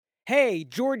Hey,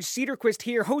 George Cedarquist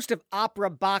here, host of Opera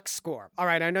Box Score. All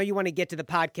right, I know you want to get to the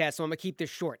podcast, so I'm going to keep this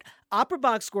short. Opera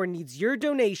Box Score needs your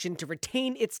donation to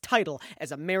retain its title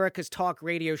as America's talk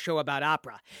radio show about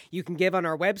opera. You can give on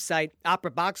our website,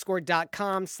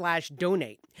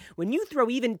 operaboxscore.com/donate. When you throw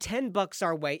even $10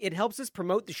 our way, it helps us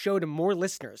promote the show to more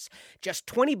listeners. Just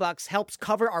 $20 helps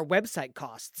cover our website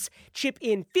costs. Chip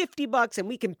in $50 and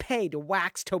we can pay to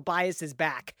wax Tobias's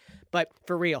back. But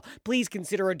for real, please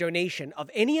consider a donation of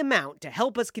any amount to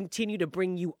help us continue to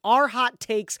bring you our hot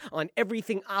takes on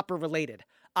everything opera-related.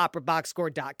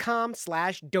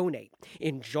 operaboxscore.com/donate.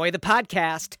 Enjoy the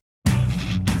podcast.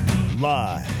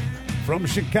 Live from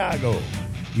Chicago,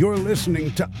 you're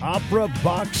listening to Opera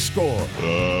Box Score.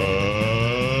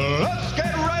 Let's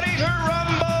get ready to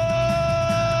rumble!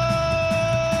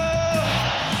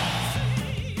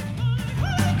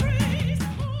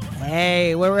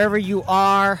 Hey, wherever you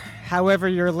are, however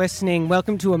you're listening,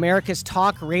 welcome to America's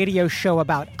talk radio show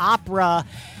about opera,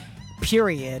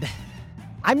 period.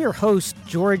 I'm your host,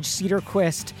 George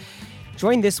Cedarquist,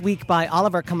 joined this week by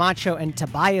Oliver Camacho and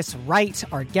Tobias Wright.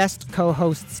 Our guest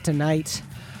co-hosts tonight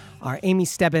are Amy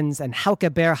Stebbins and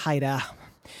Hauke Berheide.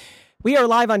 We are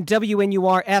live on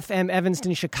WNUR FM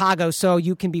Evanston, Chicago, so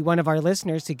you can be one of our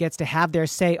listeners who gets to have their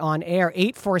say on air.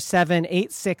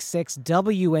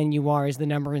 847-866-WNUR is the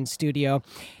number in studio.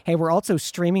 Hey, we're also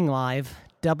streaming live,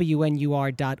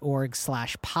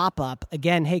 WNUR.org/pop-up.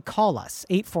 Again, hey, call us,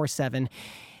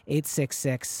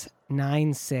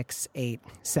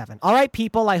 847-866-9687. All right,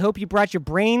 people, I hope you brought your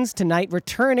brains tonight.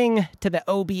 Returning to the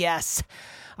OBS,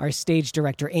 our stage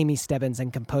director, Amy Stebbins,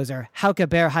 and composer, Hauke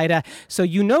Berheide. So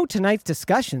you know tonight's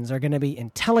discussions are going to be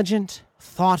intelligent,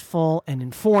 thoughtful, and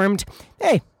informed.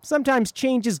 Hey, sometimes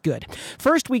change is good.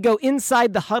 First, we go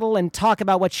inside the huddle and talk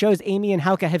about what shows Amy and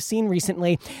Hauke have seen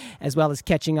recently, as well as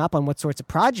catching up on what sorts of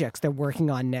projects they're working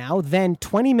on now. Then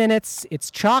 20 minutes, it's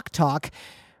Chalk Talk.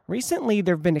 Recently,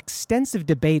 there have been extensive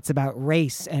debates about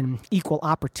race and equal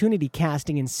opportunity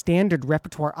casting in standard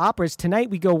repertoire operas. Tonight,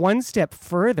 we go one step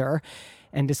further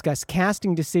and discuss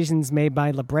casting decisions made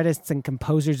by librettists and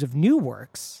composers of new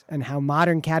works and how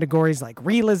modern categories like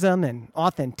realism and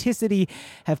authenticity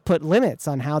have put limits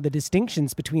on how the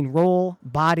distinctions between role,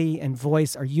 body, and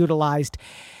voice are utilized.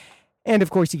 And, of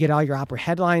course, you get all your opera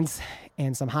headlines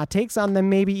and some hot takes on them,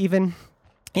 maybe even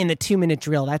in the 2-minute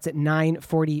drill. That's at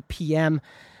 9:40 p.m.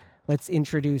 Let's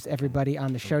introduce everybody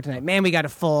on the show tonight. Man, we got a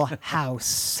full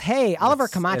house. Hey, Oliver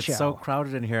Camacho. It's so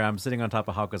crowded in here. I'm sitting on top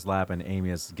of Hauke's lap, and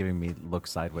Amy is giving me look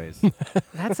sideways.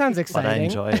 That sounds exciting. But I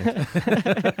enjoy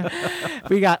it.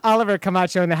 We got Oliver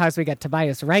Camacho in the house. We got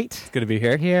Tobias Wright. It's good to be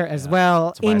here. Here as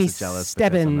well. Tobias Amy is jealous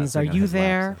because I'm not Stebbins, are sitting on you his lap,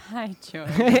 there? so. Hi,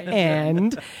 George.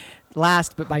 And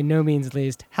last but by no means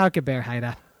least, Hauke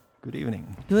Berheide. Good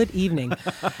evening. Good evening.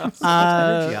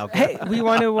 Hey, we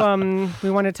want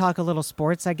to talk a little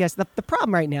sports. I guess the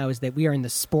problem right now is that we are in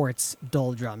the sports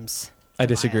doldrums. I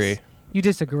disagree. You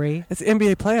disagree? It's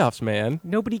NBA playoffs, man.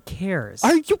 Nobody cares.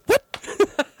 Are you what?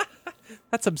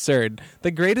 That's absurd. The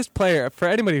greatest player, for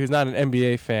anybody who's not an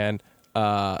NBA fan,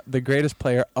 the greatest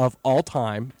player of all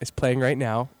time is playing right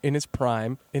now in his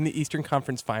prime in the Eastern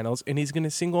Conference Finals, and he's going to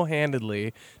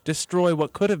single-handedly destroy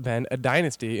what could have been a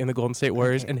dynasty in the Golden State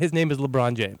Warriors, and his name is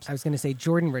LeBron James. I was going to say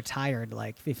Jordan retired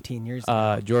like 15 years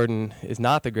ago. Jordan is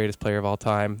not the greatest player of all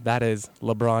time. That is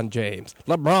LeBron James.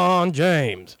 LeBron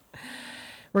James.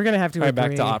 We're going to have to agree.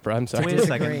 Back to opera. I'm sorry. Wait a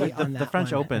second. Disagree on The that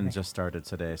French one. Open Okay. just started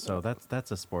today, so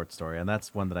that's a sports story, and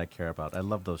that's one that I care about. I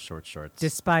love those short shorts.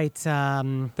 Despite,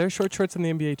 There's short shorts in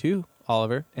the NBA too,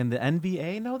 Oliver. In the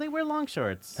NBA, no, they wear long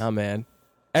shorts. Oh, man.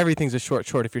 Everything's a short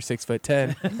short if you're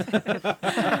 6'10".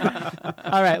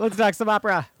 all right, let's talk some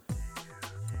opera.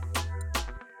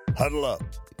 Huddle up.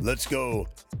 Let's go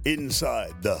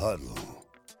inside the huddle.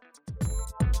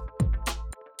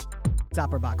 It's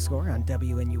Opera Box Score on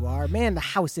WNUR. Man, the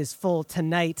house is full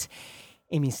tonight.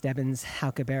 Amy Stebbins,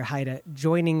 Hauke Berheide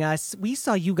joining us. We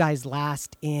saw you guys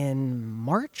last in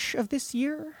March of this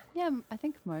year. Yeah, I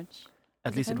think March.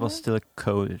 At least it was December? still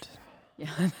cold.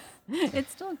 Yeah,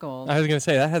 it's still gold. I was going to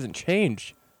say, that hasn't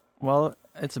changed. Well,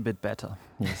 it's a bit better.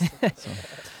 Yes. So,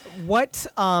 What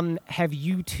have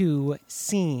you two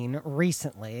seen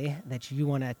recently that you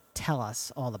want to tell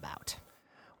us all about?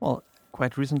 well,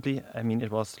 quite recently, I mean,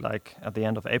 it was like at the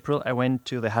end of April, I went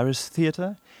to the Harris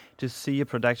Theater to see a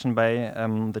production by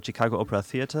the Chicago Opera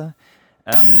Theater,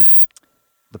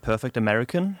 The Perfect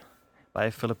American, by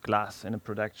Philip Glass, in a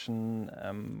production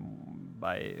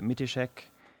by Mitishek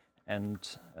and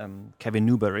Kevin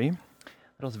Newberry.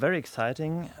 It was very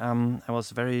exciting. I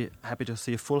was very happy to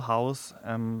see a full house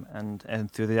and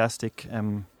enthusiastic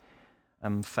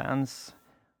fans.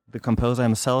 The composer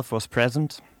himself was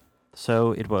present.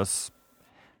 So it was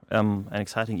an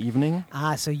exciting evening.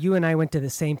 So you and I went to the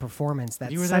same performance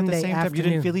that You were there at Sunday the same time. afternoon.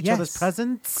 You didn't feel each other's Yes.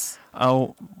 presence.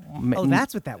 Oh, Oh,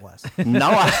 that's what that was.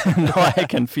 now I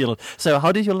can feel it. So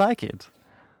how did you like it?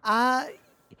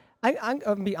 I'm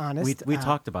gonna be honest. We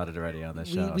talked about it already on this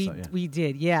show. We so, yeah. we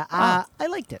did, yeah. I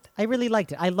liked it. I really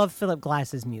liked it. I love Philip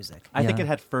Glass's music. I think Yeah. it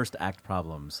had first act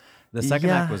problems. The second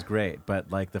Yeah. act was great, but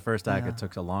like the first act, Yeah. it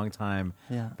took a long time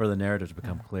Yeah. for the narrative to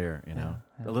become clear. You know,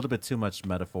 Yeah. a little bit too much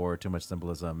metaphor, too much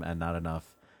symbolism, and not enough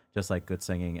just like good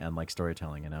singing and like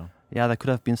storytelling. You know, Yeah, there could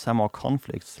have been some more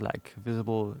conflicts, like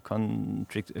visible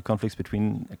conflicts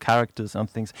between characters and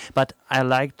things. But I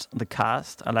liked the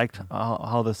cast. I liked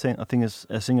how the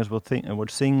singers would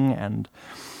sing, and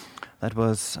that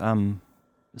was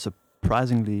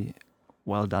surprisingly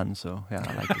well done. So yeah,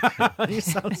 I liked it. you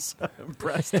sound so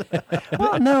impressed.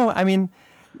 Well, no, I mean,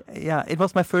 yeah, it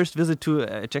was my first visit to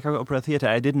Chicago Opera Theater.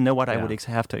 I didn't know what I Yeah. would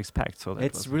have to expect. So that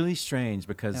It's was, really strange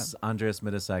because Andreas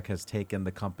Midasek has taken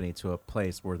the company to a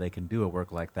place where they can do a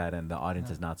work like that and the audience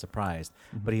is not surprised.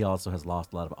 But he also has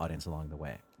lost a lot of audience along the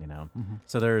way, you know?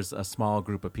 So there's a small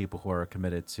group of people who are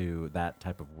committed to that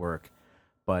type of work.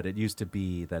 But it used to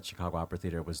be that Chicago Opera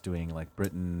Theater was doing like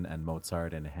Britten and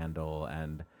Mozart and Handel,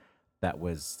 and that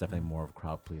was definitely more of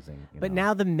crowd pleasing. But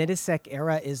now the Midasek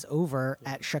era is over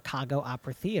at Chicago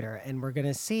Opera Theater, and we're going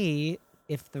to see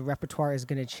if the repertoire is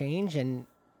going to change. And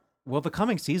well, the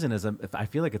coming season is I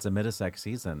feel like it's a Midasek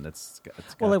season. It's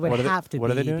well, it would What are they- have to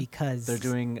what are they be doing? because They're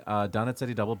doing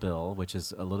Donizetti Double Bill, which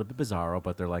is a little bit bizarro,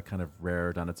 but they're like kind of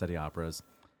rare Donizetti operas.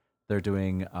 They're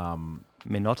doing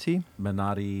Menotti.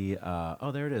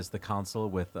 Menotti. There it is. The Consul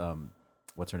with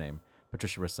what's her name?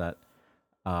 Patricia Rosset.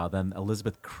 Then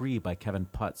Elizabeth Cree by Kevin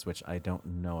Putz, which I don't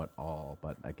know at all,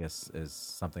 but I guess is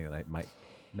something that I might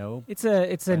know. It's a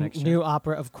next year. new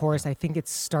opera, of course. I think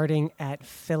it's starting at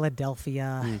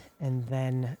Philadelphia, and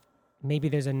then maybe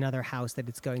there's another house that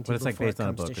it's going to. But it's like before based it on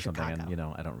a comes book to or something, Chicago.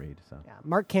 and I don't read. So Yeah,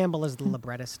 Mark Campbell is the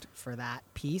librettist for that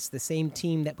piece, the same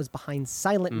team that was behind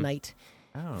Silent Night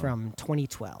Oh. from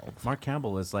 2012. Mark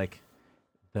Campbell is like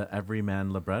the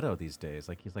everyman libretto these days.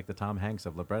 Like he's like the Tom Hanks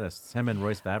of librettists. Him and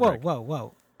Royce Whoa, Vavrek. whoa,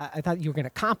 whoa! I thought you were going to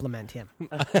compliment him. You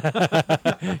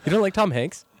don't like Tom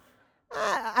Hanks?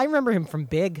 I remember him from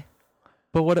Big.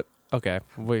 But what? Okay,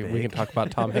 we can talk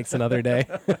about Tom Hanks another day.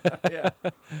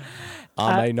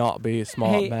 I may not be a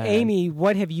smart Hey, man. Amy,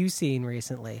 what have you seen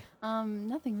recently?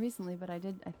 Nothing recently, but I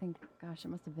think, gosh, it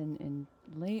must have been in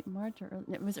late March or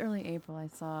it was early April. I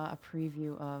saw a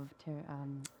preview of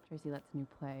Tracy Letts' new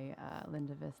play,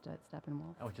 Linda Vista at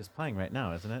Steppenwolf. Oh, just playing right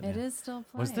now, isn't it? It Yeah. is still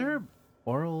playing. Was there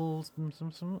oral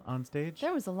on stage?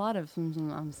 There was a lot of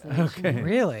on stage. Okay.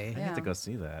 Really? I Yeah. need to go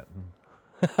see that.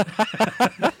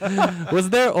 Was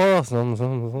there oral?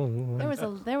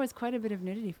 There was quite a bit of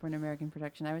nudity for an American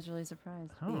production. I was really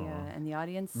surprised. Oh. And the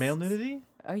audience. Male nudity?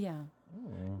 Oh yeah.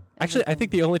 Actually, I Everything.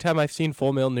 think the only time I've seen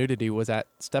full male nudity was at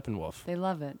Steppenwolf. They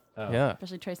love it. Oh. Yeah.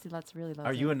 Especially Tracy Letts really loves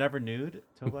Are it. you a never nude,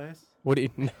 Tobias? What do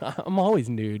you? I'm always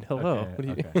nude. Hello. Okay, What do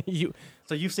you? okay. You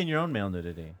So you've seen your own male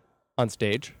nudity? on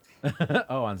stage?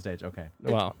 Oh, on stage. Okay.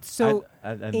 Wow. So,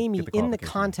 I didn't Amy, get the in the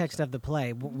qualification, context so. of the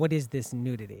play, what is this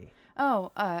nudity?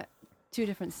 Oh, two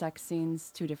different sex scenes,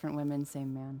 two different women,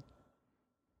 same man.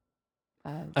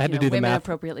 I had to do the women math.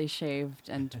 appropriately shaved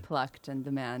and plucked, and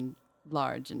the man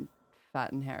large and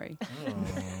fat and hairy.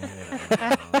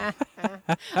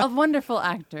 A wonderful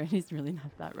actor, and he's really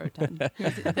not that rotund.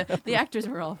 The actors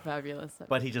were all fabulous.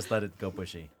 But he just let it go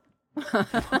bushy.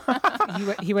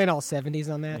 He went all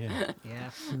 70s on that? Yeah. Yeah.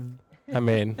 I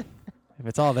mean, if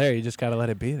it's all there, you just gotta let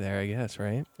it be there, I guess,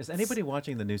 right? Is anybody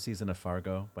watching the new season of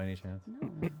Fargo by any chance? No,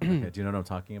 Okay. Do you know what I'm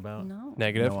talking about? no.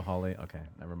 Negative. Noah Hawley? Okay.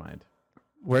 Never mind.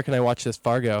 Where can I watch this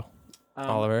Fargo?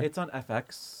 Oliver? It's on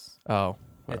FX. Oh,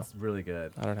 well, It's really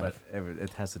good. I don't but it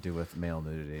has to do with male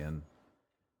nudity, and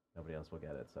nobody else will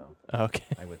get it, so okay.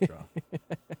 I withdraw.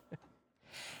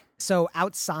 So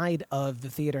outside of the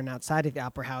theater and outside of the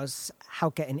Opera House,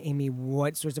 Hauke and Amy,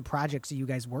 what sorts of projects are you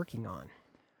guys working on?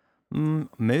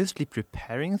 Mostly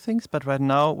preparing things, but right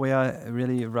now we are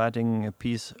really writing a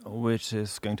piece which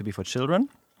is going to be for children.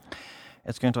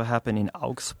 It's going to happen in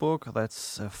Augsburg.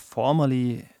 That's a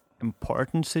formerly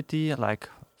important city, like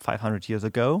 500 years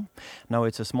ago. Now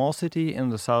it's a small city in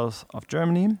the south of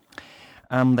Germany.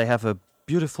 They have a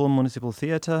beautiful municipal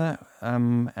theater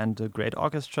and a great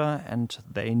orchestra, and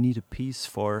they need a piece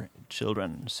for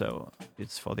children. So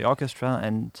it's for the orchestra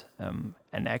and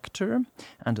an actor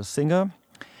and a singer.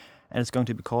 And it's going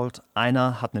to be called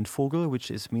Einer hat nen Vogel,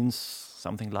 which means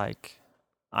something like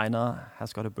Einer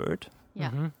has got a bird. Yeah,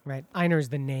 Mhm, right. Einer's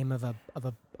the name of a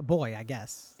boy, I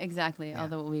guess. exactly. Yeah.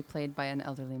 Although it will be played by an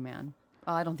elderly man.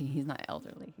 I don't think he's not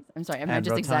elderly. I'm sorry. I'm And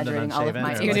just rotund and exaggerating all of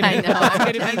my. unshaven, or like- I know.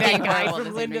 It's gonna I'm be that being guy horrible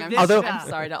from this evening. Linda I'm Vista.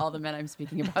 sorry to all the men I'm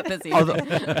speaking about this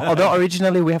evening. Although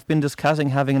originally we have been discussing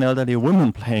having an elderly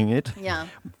woman playing it. Yeah,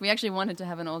 we actually wanted to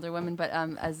have an older woman, but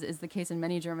as is the case in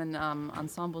many German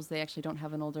ensembles, they actually don't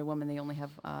have an older woman. They only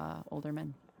have older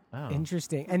men. Oh.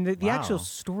 Interesting. And the actual Wow.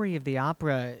 story of the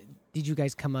opera, did you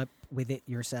guys come up with it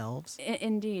yourselves?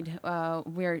 Indeed,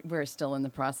 we're still in the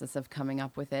process of coming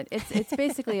up with it. It's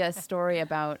basically a story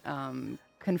about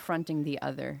confronting the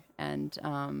other and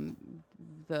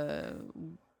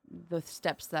the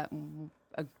steps that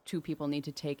two people need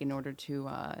to take in order to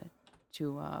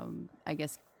I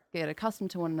guess get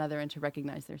accustomed to one another and to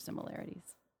recognize their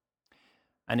similarities.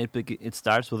 And it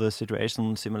starts with a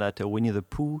situation similar to Winnie the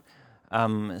Pooh,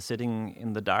 sitting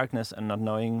in the darkness and not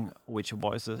knowing which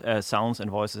sounds and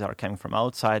voices are coming from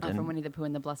outside. And From Winnie the Pooh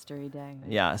and the Blustery Day.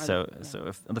 yeah, so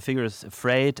if the figure is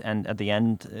afraid, and at the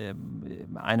end,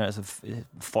 Einar is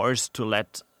forced to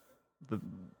let the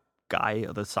guy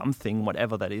or the something,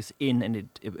 whatever that is, in, and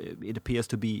it appears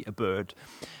to be a bird,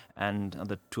 and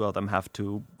the two of them have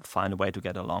to find a way to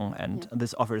get along, and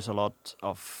this offers a lot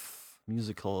of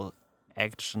musical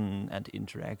action and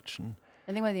interaction.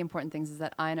 I think one of the important things is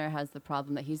that Einar has the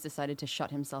problem that he's decided to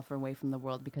shut himself away from the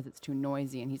world because it's too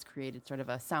noisy, and he's created sort of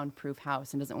a soundproof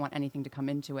house and doesn't want anything to come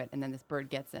into it, and then this bird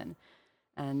gets in.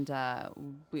 And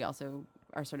we also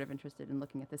are sort of interested in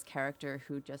looking at this character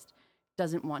who just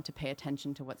doesn't want to pay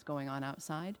attention to what's going on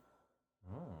outside.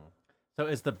 So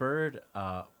is the bird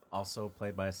also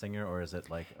played by a singer, or is it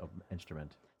like an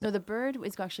instrument? So the bird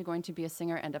is actually going to be a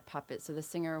singer and a puppet. So the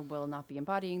singer will not be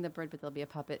embodying the bird, but there'll be a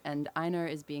puppet. And Einar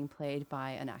is being played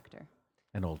by an actor.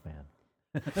 An old man.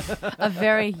 A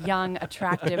very young,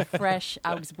 attractive, fresh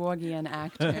Augsburgian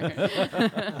actor.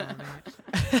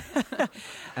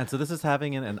 And so this is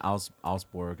having in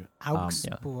Augsburg.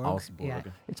 Augsburg. Augsburg. Yeah.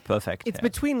 It's perfect. It's yeah.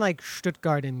 between like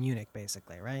Stuttgart and Munich,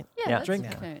 basically, right? Yeah, Yeah. that's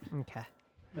right. Okay.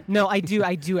 No, I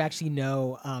do actually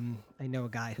know. I know a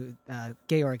guy who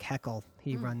Georg Heckel.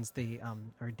 He runs the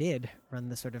or did run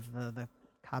the sort of the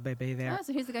KBB there. Oh,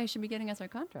 so he's the guy who should be getting us our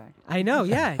contract. I know.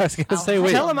 Yeah. I was going to say,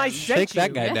 wait, Tell him I sent shake that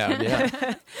you. guy down.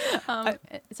 Yeah.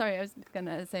 Sorry, I was going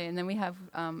to say, and then we have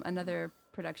another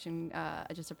production,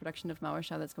 just a production of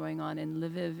Mauerschau that's going on in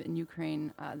Lviv in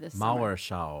Ukraine this summer.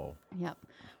 Mauerschau. Yep.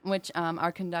 Which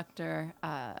our conductor,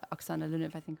 Oksana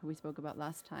Lunev, I think who we spoke about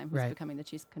last time, who's Right. becoming the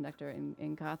chief conductor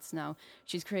in Graz now,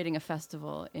 she's creating a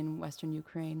festival in Western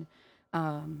Ukraine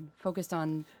focused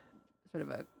on sort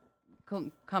of a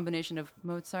combination of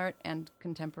Mozart and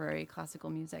contemporary classical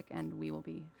music, and we will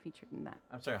be featured in that.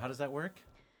 I'm sorry, how does that work?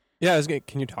 Yeah,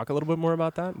 can you talk a little bit more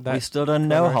about that? We still don't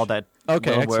know how that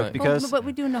Okay, will work excellent. because But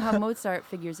we do know how Mozart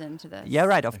figures into this. yeah,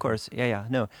 right, of course. Yeah.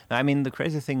 No, I mean, the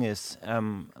crazy thing is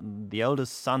the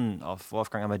eldest son of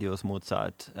Wolfgang Amadeus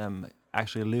Mozart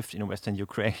actually lived in Western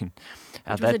Ukraine.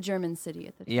 Which was a German city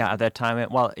at the time. Yeah, at that time,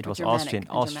 well, it A was Germanic-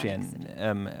 Austrian. a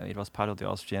Germanic It was part of the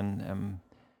Austrian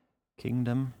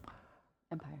kingdom.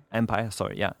 Empire.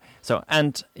 Sorry, yeah. So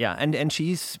and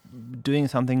she's doing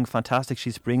something fantastic.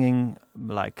 She's bringing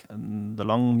like the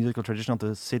long musical tradition of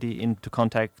the city into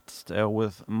contact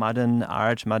with modern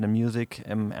art, modern music,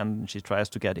 and she tries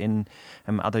to get in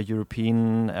other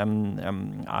European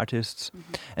artists.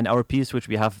 Mm-hmm. And our piece, which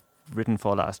we have written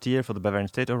for last year for the Bavarian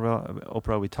State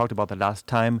Opera, we talked about the last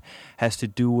time, has to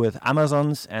do with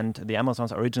Amazons, and the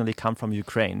Amazons originally come from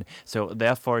Ukraine. So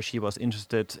therefore she was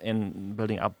interested in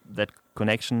building up that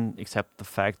connection, except the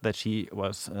fact that she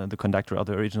was the conductor of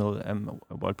the original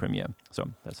world premiere. So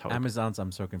that's how Amazons,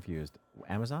 I'm so confused.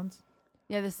 Amazons?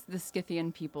 Yeah, the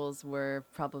Scythian peoples were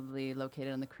probably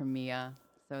located on the Crimea.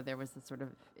 So there was this sort of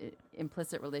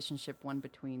implicit relationship, one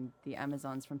between the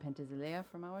Amazons from Penthesilea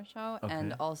from Mauerschau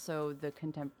and Okay. also the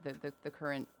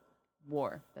current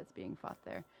war that's being fought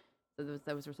there. So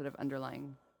those were sort of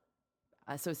underlying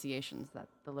associations that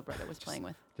the libretto was playing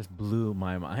with. Just blew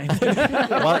my mind.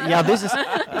 well, yeah, this is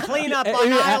Clean up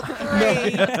on aisle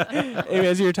 3. Amy,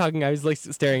 as you were talking, I was like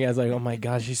staring. I was like, "Oh my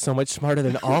gosh, she's so much smarter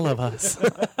than all of us."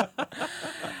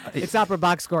 It's Opera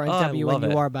Box Score on Oh, I love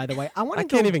WNUR, by the way. I want I to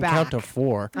can't go even back. count to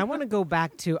 4. I want to go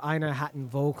back to Einar Hatton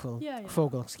Vogel. Yeah.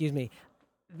 Vogel, excuse me.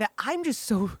 That I'm just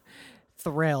so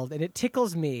thrilled, and it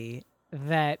tickles me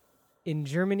that in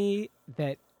Germany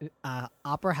that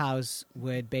Opera House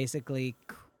would basically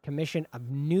commission a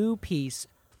new piece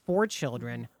for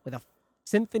children with a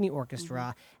symphony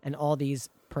orchestra and all these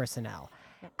personnel.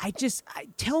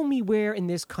 Tell me where in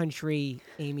this country,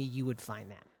 Amy, you would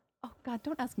find that. Oh, God,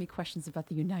 don't ask me questions about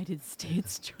the United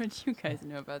States, George. You guys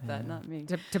know about that, not me.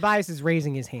 Tobias is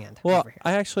raising his hand Well, over here.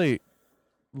 I actually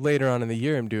later on in the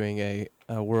year, I'm doing a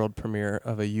world premiere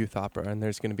of a youth opera, and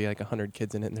there's going to be like 100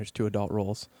 kids in it, and there's 2 adult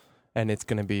roles. And it's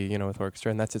going to be, with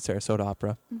orchestra, and that's at Sarasota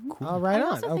Opera. Mm-hmm. All right I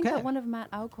on. also think Okay. that one of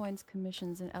Matt Alcoin's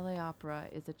commissions in LA Opera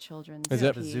is a children's Is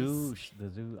it? The piece.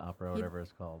 zoo opera, or He- whatever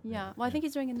it's called. Yeah. Well, I think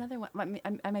he's doing another one.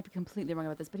 I might be completely wrong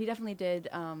about this, but he definitely did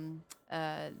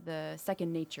the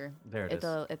Second Nature There it at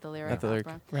is. the Lyric At the Lyric.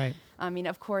 Opera. Right. I mean,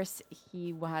 of course,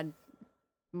 he had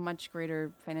much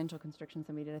greater financial constrictions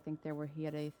than we did. I think he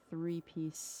had a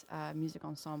 3-piece music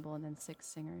ensemble and then 6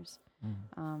 singers.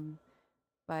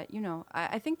 But,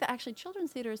 I think that actually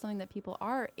children's theater is something that people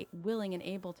are willing and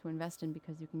able to invest in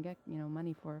because you can get,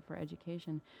 money for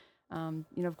education.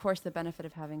 Of course, the benefit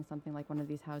of having something like one of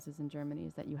these houses in Germany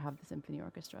is that you have the symphony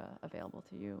orchestra available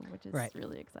to you, which is Right.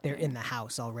 really exciting. They're in the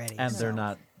house already. And they're so-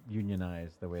 not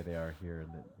unionized the way they are here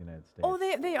in the United States. Oh,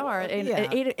 they are. And Yeah.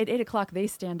 at 8 o'clock, they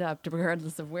stand up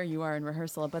regardless of where you are in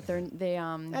rehearsal. But they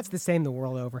That's the same the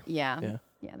world over. yeah,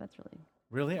 that's really.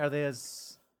 Really? Are they as...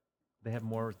 They have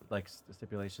more like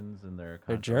stipulations in their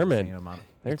They're contracts German. saying amount-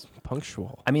 They're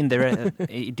punctual. I mean,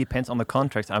 it depends on the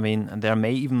contracts. I mean, there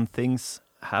may even things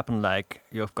happen like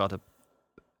you've got a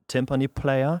timpani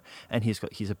player, and he's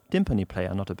a timpani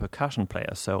player, not a percussion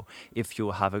player. So if you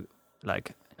have a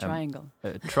Triangle.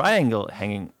 a triangle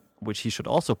hanging, which he should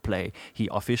also play, he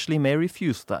officially may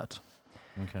refuse that.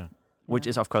 Okay. Which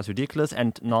is of course ridiculous.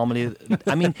 And normally,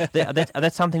 I mean,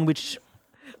 that's something which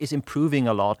is improving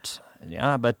a lot.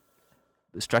 Yeah, but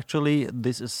structurally,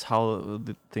 this is how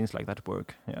things like that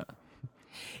work. Yeah.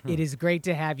 It is great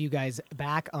to have you guys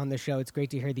back on the show. It's great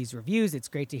to hear these reviews. It's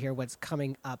great to hear what's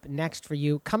coming up next for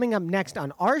you. Coming up next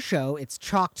on our show, it's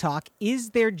Chalk Talk.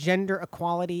 Is there gender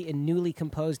equality in newly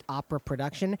composed opera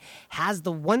production? Has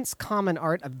the once common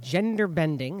art of gender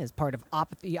bending as part of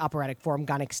the operatic form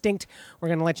gone extinct? We're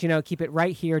going to let you know. Keep it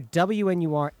right here.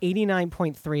 WNUR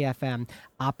 89.3 FM,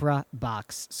 Opera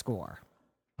Box Score.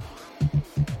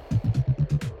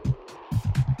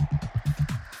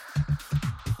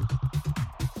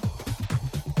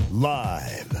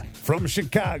 Live from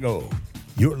Chicago,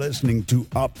 you're listening to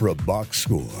Opera Box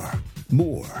Score.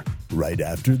 More right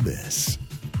after this.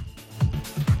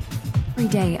 Every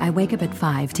day I wake up at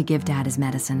 5 to give Dad his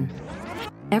medicine.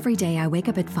 Every day I wake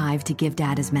up at 5 to give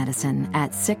Dad his medicine.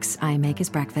 At 6 I make his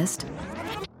breakfast.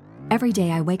 Every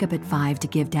day I wake up at 5 to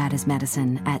give Dad his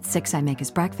medicine. At 6 I make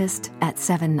his breakfast. At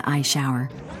 7 I shower.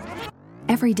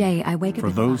 Every day I wake up For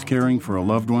at those 5. caring for a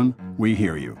loved one, we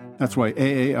hear you. That's why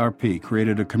AARP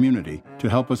created a community to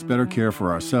help us better care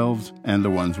for ourselves and the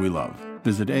ones we love.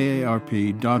 Visit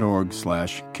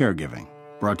aarp.org/caregiving.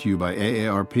 Brought to you by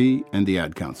AARP and the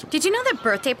Ad Council. Did you know that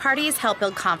birthday parties help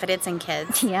build confidence in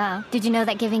kids? Yeah. Did you know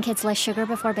that giving kids less sugar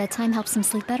before bedtime helps them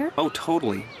sleep better? Oh,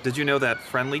 totally. Did you know that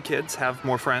friendly kids have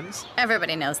more friends?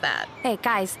 Everybody knows that. Hey,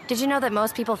 guys, did you know that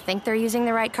most people think they're using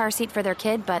the right car seat for their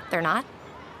kid, but they're not?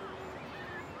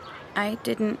 I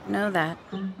didn't know that.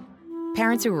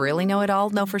 Parents who really know it all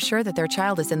know for sure that their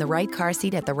child is in the right car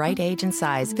seat at the right age and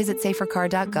size. Visit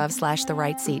safercar.gov/the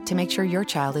right seat to make sure your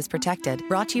child is protected.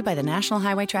 Brought to you by the National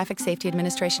Highway Traffic Safety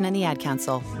Administration and the Ad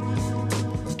Council.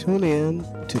 Tune in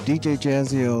to DJ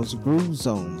Jazziel's Groove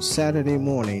Zone Saturday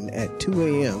morning at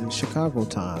 2 a.m. Chicago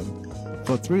time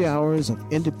for 3 hours of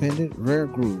independent, rare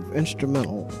groove,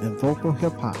 instrumental, and vocal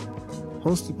hip-hop.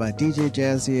 Hosted by DJ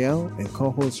Jazziel and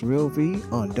co-host Real V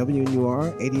on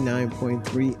WNUR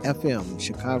 89.3 FM,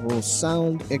 Chicago's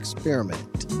Sound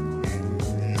Experiment.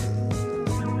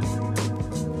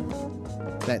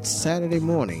 That's Saturday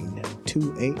morning,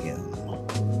 2 a.m.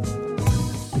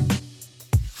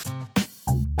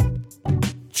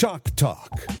 Chalk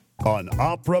Talk on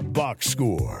Opera Box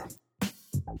Score.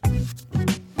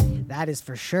 That is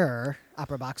for sure.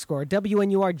 Opera Box Score.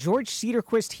 WNUR George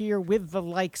Cedarquist here with the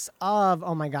likes of,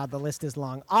 oh my God, the list is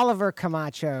long, Oliver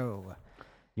Camacho.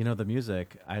 You know, the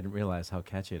music, I didn't realize how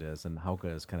catchy it is, and Hauke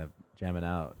is kind of jamming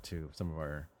out to some of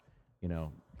our,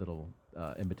 little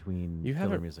in-between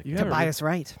filler music. Tobias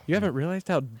Wright. You haven't realized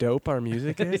how dope our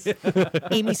music is?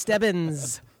 Amy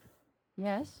Stebbins.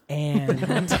 Yes. And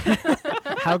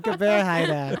Hauke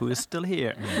Berheide. Who is still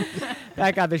here.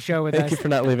 Back on the show with us. Thank you for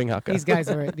not leaving, Hauke. These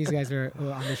guys were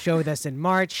on the show with us in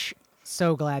March.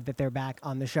 So glad that they're back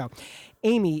on the show.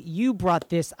 Amy, you brought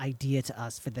this idea to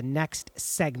us for the next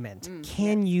segment.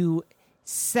 Can you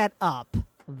set up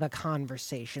the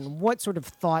conversation? What sort of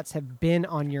thoughts have been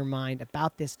on your mind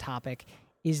about this topic?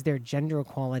 Is there gender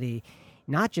equality,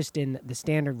 not just in the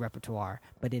standard repertoire,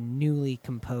 but in newly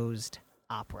composed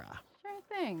opera? Sure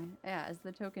thing. Yeah, as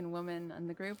the token woman in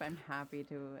the group, I'm happy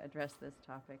to address this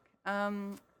topic.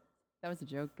 That was a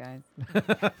joke, guys.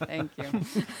 Thank you.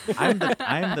 I'm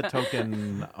the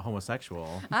token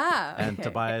homosexual. And okay.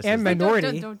 Tobias and is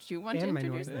minority. Don't you want to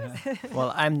introduce this?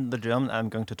 Well, I'm the German. I'm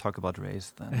going to talk about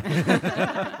race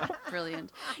then.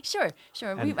 Brilliant. Sure.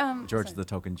 And George is the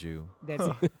token Jew. That's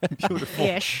beautiful.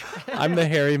 ish. I'm the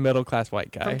hairy middle class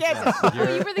white guy. Forget it.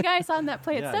 Oh, you were the guy I saw in that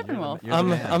play at Steppenwolf.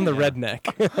 I'm the redneck.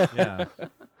 Yeah.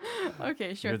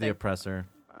 Okay, sure. You're the oppressor.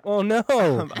 Oh no!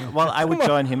 Well, I would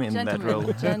join him in that role.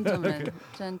 Gentlemen.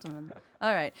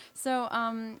 All right. So,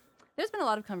 there's been a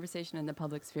lot of conversation in the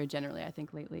public sphere generally, I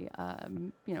think, lately.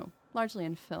 Largely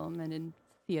in film and in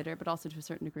theater, but also to a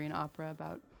certain degree in opera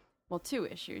about, well, two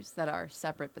issues that are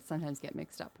separate but sometimes get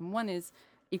mixed up. And one is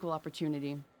equal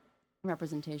opportunity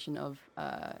representation of,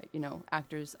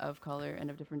 actors of color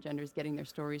and of different genders getting their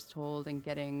stories told and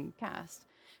getting cast.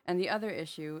 And the other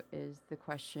issue is the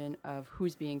question of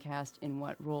who's being cast in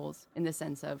what roles, in the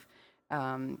sense of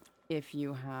if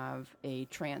you have a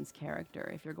trans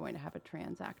character, if you're going to have a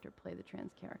trans actor play the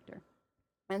trans character.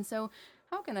 And so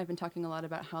Hauke and I have been talking a lot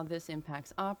about how this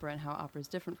impacts opera and how opera is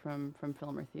different from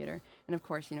film or theater. And of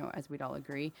course, as we'd all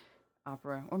agree,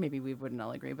 opera, or maybe we wouldn't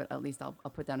all agree, but at least I'll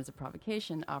put down as a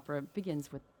provocation, opera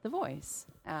begins with the voice,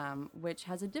 which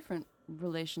has a different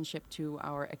relationship to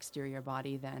our exterior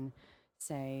body than,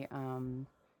 say,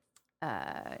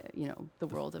 the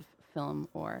world of film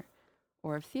or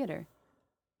of theater.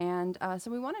 And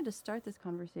so we wanted to start this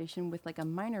conversation with like a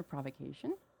minor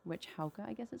provocation, which Hauke,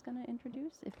 I guess, is going to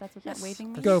introduce, if that's what that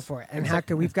waving means. Go for it. And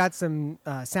Hauke, we've got some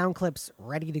sound clips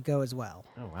ready to go as well.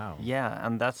 Oh, wow. Yeah,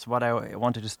 and that's what I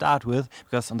wanted to start with,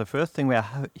 because the first thing we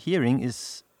are hearing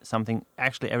is something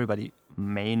actually everybody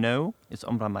may know. It's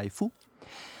Ombra Mai Fu,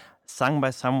 sung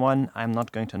by someone I'm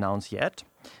not going to announce yet.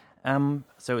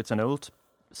 So it's an old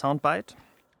soundbite.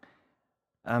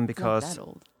 Because, not that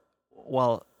old.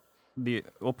 Well, the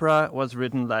opera was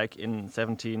written like in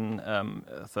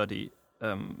 1730.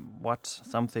 Early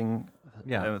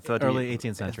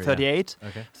 18th century. 38. Yeah.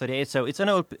 Okay. 38. So it's an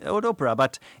old opera,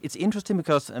 but it's interesting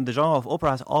because the genre of opera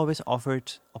has always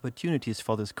offered opportunities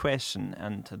for this question,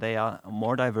 and they are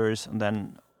more diverse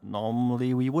than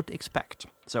normally we would expect.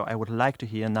 So I would like to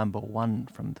hear number 1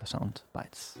 from the sound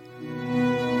bites.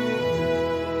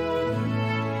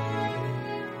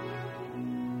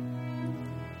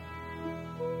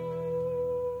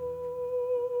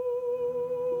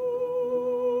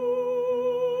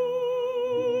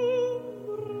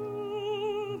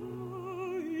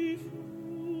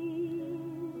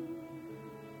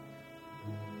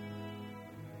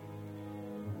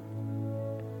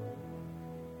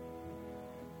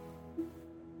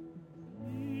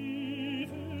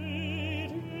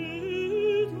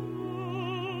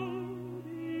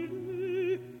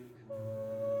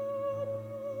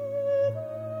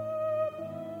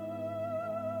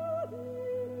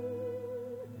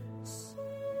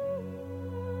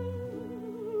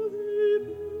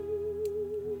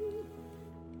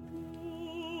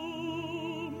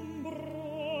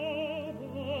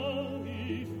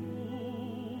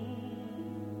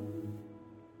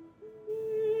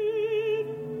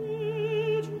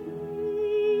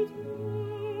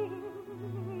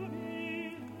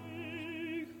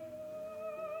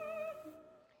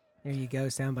 There you go,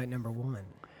 soundbite number 1.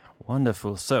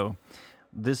 Wonderful. So,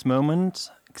 this moment,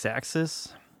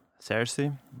 Xerxes,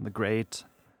 the great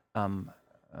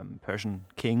Persian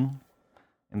king,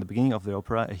 in the beginning of the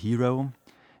opera, a hero,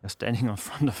 is standing in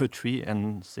front of a tree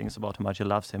and sings about how much he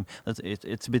loves him.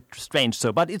 It's a bit strange.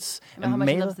 So, but it's about how much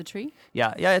he loves the tree?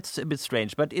 Yeah, it's a bit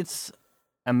strange, but it's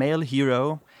a male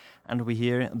hero, and we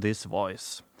hear this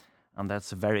voice, and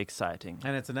that's very exciting.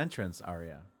 And it's an entrance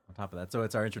aria on top of that, so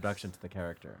it's our introduction to the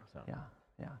character. So.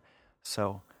 Yeah.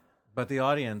 So, but the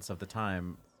audience of the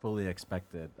time fully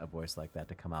expected a voice like that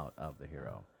to come out of the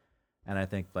hero, and I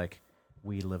think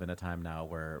we live in a time now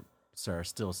where there are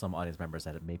still some audience members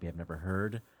that maybe have never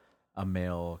heard a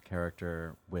male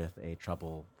character with a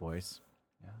treble voice.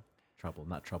 Yeah, treble,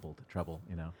 not troubled, treble.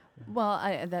 Well,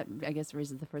 that I guess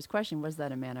raises the first question: was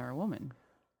that a man or a woman?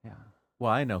 Yeah.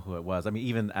 Well, I know who it was. I mean,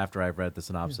 even after I've read the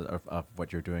synopsis of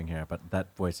what you're doing here, but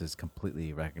that voice is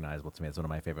completely recognizable to me. It's one of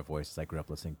my favorite voices. I grew up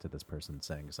listening to this person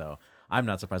sing, so I'm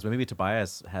not surprised. But maybe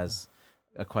Tobias has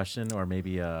a question or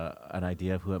maybe an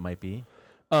idea of who it might be.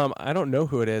 I don't know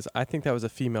who it is. I think that was a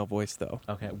female voice, though.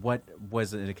 Okay. What was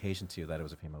the indication to you that it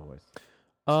was a female voice?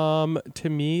 To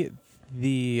me,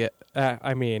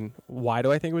 why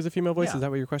do I think it was a female voice? Yeah. Is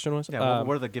that what your question was? Yeah.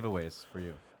 What are the giveaways for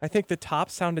you? I think the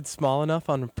top sounded small enough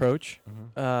on approach,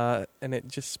 and it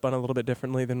just spun a little bit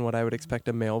differently than what I would expect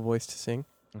a male voice to sing.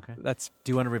 Okay.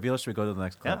 Do you want to reveal? Should we go to the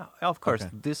next clip? Yeah, of course. Okay.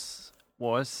 This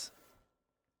was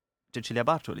Cecilia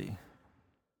Bartoli.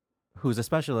 who's a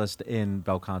specialist in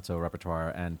bel canto repertoire,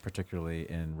 and particularly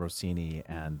in Rossini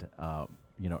and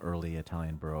early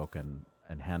Italian Baroque and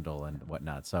Handel and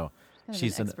whatnot. So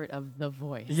she's an expert of the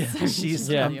voice. Yeah, she's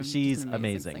she's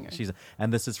amazing.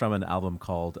 And this is from an album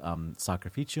called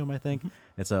Sacrificium, I think.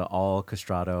 It's an all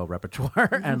castrato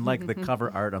repertoire, and like the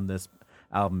cover art on this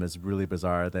album is really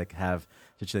bizarre. They have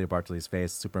Cecilia Bartoli's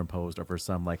face superimposed over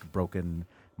some like broken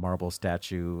marble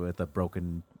statue with a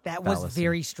broken. That was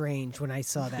very strange when I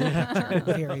saw that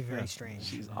picture. Very, very strange.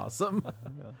 She's awesome.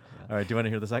 All right, do you want to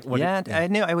hear the second? I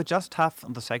know. I would just have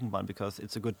the second one because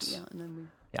it's a good. Yeah, and then we.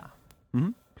 Yeah.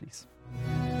 Mm-hmm. Please.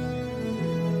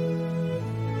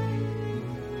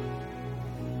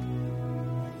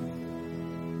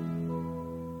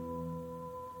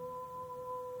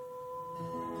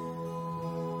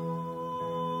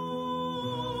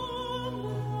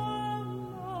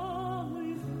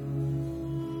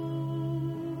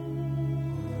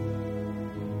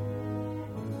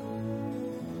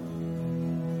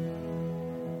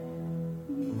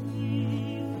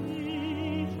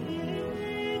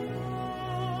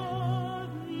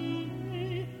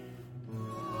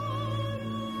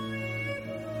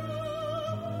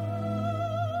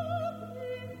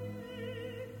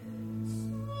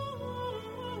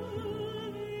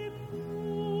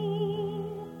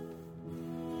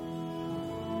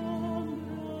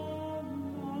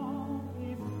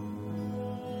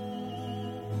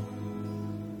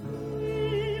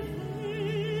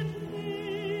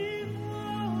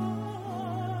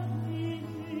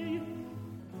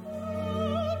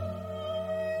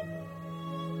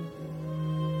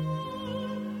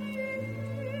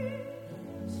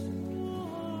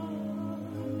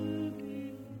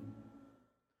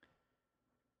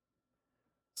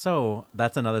 So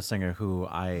that's another singer who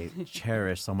I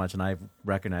cherish so much, and I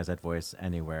recognize that voice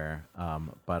anywhere.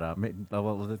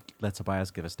 Let Tobias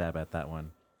give a stab at that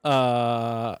one.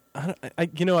 I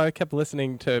kept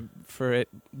listening for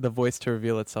the voice to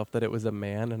reveal itself that it was a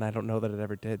man, and I don't know that it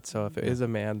ever did. So if it is a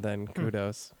man, then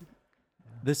kudos.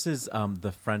 This is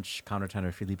the French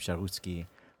countertenor Philippe Jaroussky,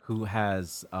 who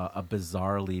has a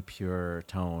bizarrely pure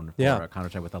tone for a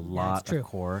countertenor with a lot of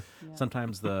core. Yeah.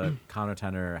 Sometimes the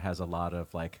countertenor has a lot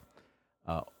of like,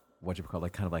 what you call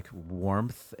like kind of like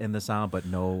warmth in the sound, but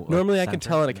no. Normally, I can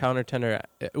tell in a countertenor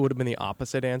it would have been the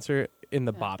opposite answer in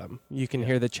the bottom. You can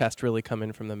hear the chest really come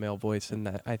in from the male voice, and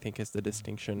that I think is the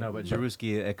distinction. No, but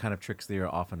Jaroussky, it kind of tricks the ear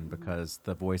often because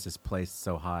the voice is placed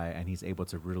so high, and he's able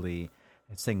to really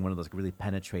sing one of those really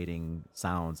penetrating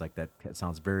sounds like that. It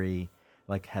sounds very.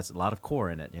 Like has a lot of core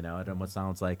in it, It almost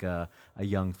sounds like a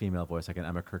young female voice, like an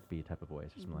Emma Kirkby type of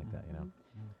voice or something like that,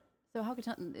 So how could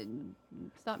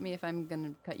stop me if I'm going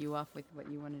to cut you off with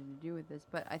what you wanted to do with this?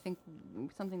 But I think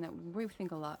something that we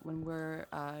think a lot when we're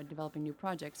developing new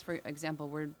projects. For example,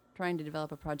 we're trying to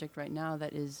develop a project right now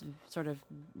that is sort of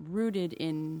rooted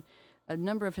in a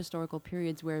number of historical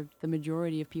periods where the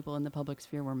majority of people in the public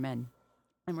sphere were men,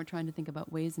 and we're trying to think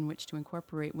about ways in which to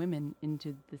incorporate women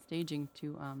into the staging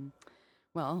to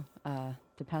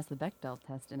pass the Bechdel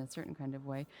test in a certain kind of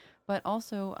way. But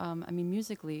also,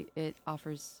 musically, it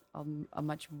offers a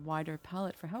much wider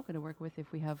palette for Hauke to work with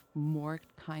if we have more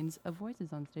kinds of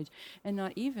voices on stage. And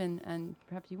not even, and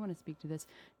perhaps you want to speak to this,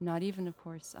 not even, of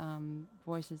course,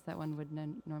 voices that one would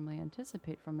normally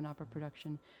anticipate from an opera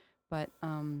production. But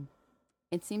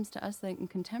it seems to us that in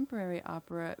contemporary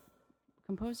opera,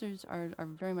 composers are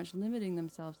very much limiting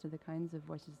themselves to the kinds of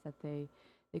voices that they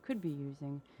could be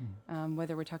using,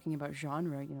 whether we're talking about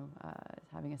genre,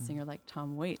 having a singer like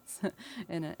Tom Waits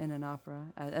in an opera,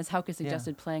 as Hauke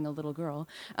suggested, playing a little girl.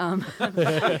 And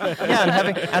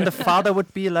the father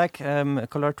would be like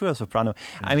coloratura soprano.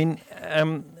 I mean,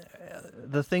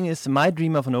 the thing is, my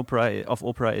dream of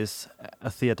opera is a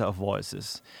theater of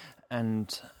voices,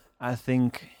 and I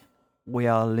think we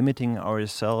are limiting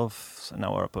ourselves and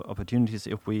our opportunities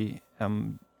if we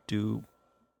do.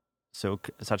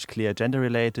 Such clear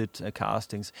gender-related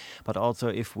castings, but also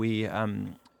if we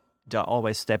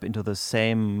always step into the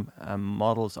same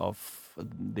models of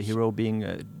the hero being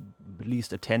at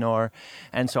least a tenor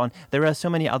and so on. There are so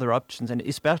many other options, and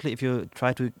especially if you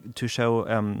try to show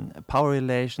power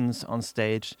relations on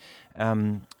stage,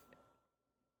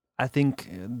 I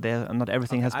think not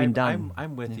everything has been done.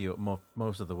 I'm with you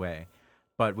most of the way,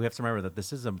 but we have to remember that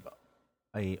this is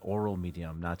a oral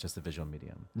medium, not just a visual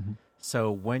medium. Mm-hmm.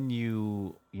 So when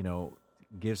you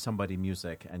give somebody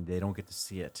music and they don't get to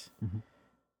see it,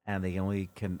 and they only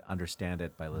can understand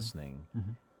it by listening,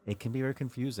 it can be very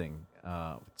confusing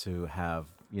to have,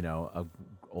 a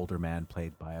older man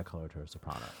played by a coloratura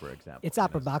soprano, for example. It's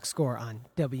Opera Box Score on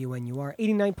WNUR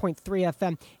 89.3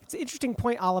 FM. It's an interesting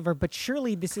point, Oliver, but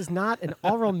surely this is not an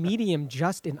oral medium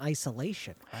just in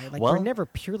isolation, right? Like, Well- we're never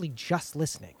purely just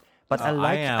listening. But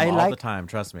I am all the time,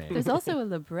 trust me. There's also a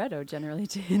libretto generally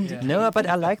to indicate. No, but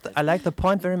I like the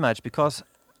point very much because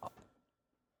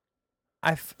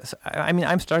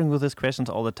I'm starting with these questions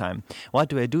all the time. What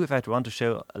do I do if I want to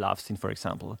show a love scene, for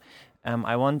example?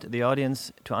 I want the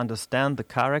audience to understand the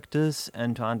characters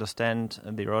and to understand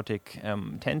the erotic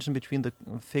tension between the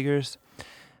figures.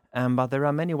 But there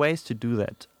are many ways to do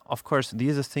that. Of course, the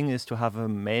easiest thing is to have a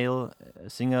male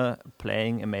singer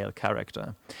playing a male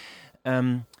character.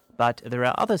 But there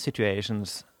are other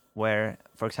situations where,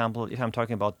 for example, if I'm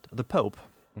talking about the Pope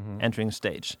entering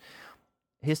stage,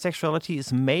 his sexuality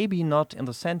is maybe not in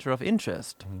the center of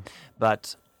interest,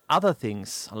 but other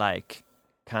things like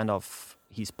kind of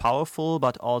he's powerful,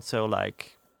 but also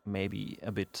like maybe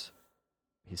a bit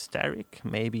hysteric.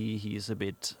 Maybe he's a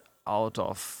bit out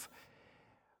of.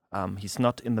 He's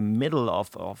not in the middle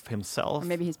of himself. Or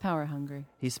maybe he's power hungry.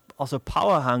 He's also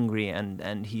power hungry,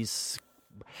 and he's.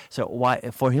 So why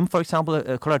for him, for example,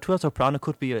 a coloratura soprano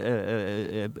could be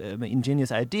an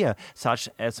ingenious idea, such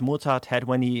as Mozart had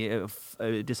when he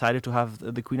decided to have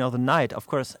the Queen of the Night. Of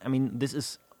course, I mean, this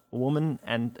is a woman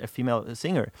and a female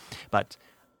singer, but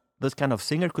this kind of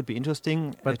singer could be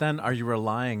interesting. But then are you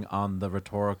relying on the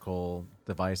rhetorical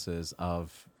devices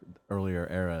of earlier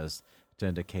eras to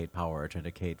indicate power, to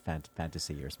indicate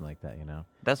fantasy or something like that,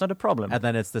 That's not a problem. And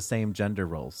then it's the same gender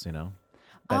roles,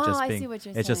 I see what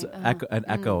you're it's saying. just an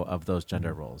echo of those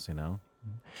gender roles,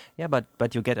 Yeah,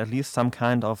 but you get at least some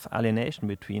kind of alienation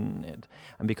between it,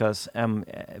 and because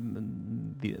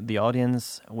the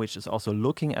audience, which is also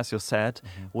looking, as you said,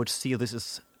 would see this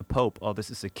is a pope or this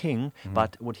is a king,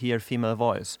 but would hear female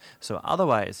voice. So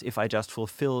otherwise, if I just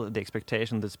fulfill the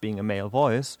expectation this being a male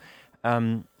voice,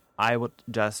 I would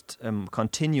just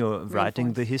continue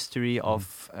writing the history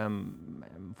of,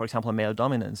 for example, male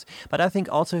dominance. But I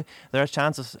think also there are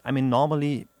chances. I mean,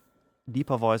 normally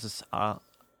deeper voices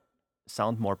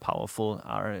sound more powerful,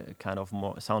 are kind of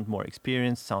sound more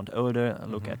experienced, sound older.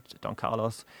 Look at Don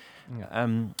Carlos.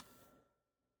 Yeah.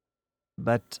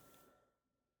 But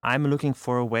I'm looking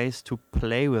for ways to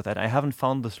play with that. I haven't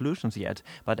found the solutions yet,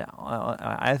 but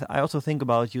I also think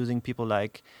about using people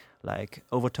like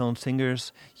overtone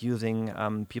singers, using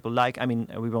people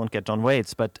we won't get John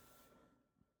Waits, but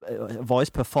voice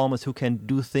performers who can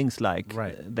do things like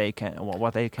they can,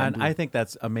 what they can do. And I think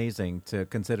that's amazing to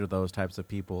consider those types of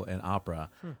people in opera.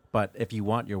 But if you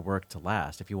want your work to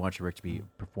last, if you want your work to be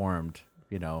performed,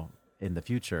 in the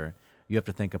future, you have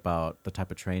to think about the type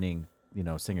of training,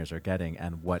 singers are getting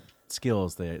and what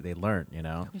skills they learn,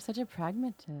 You're such a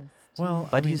pragmatist. Well,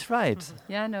 but he's right.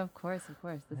 Yeah, no, of course.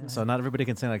 So not everybody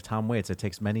can sing like Tom Waits. It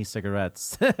takes many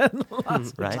cigarettes, and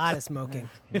lots A lot of smoking.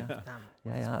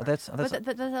 Yeah. That's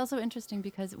also interesting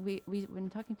because we when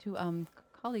talking to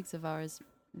colleagues of ours,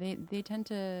 they tend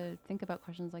to think about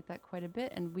questions like that quite a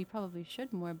bit, and we probably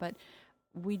should more. But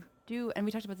we do, and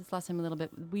we talked about this last time a little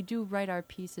bit. We do write our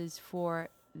pieces for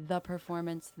the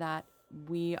performance that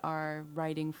we are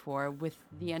writing for, with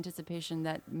the anticipation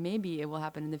that maybe it will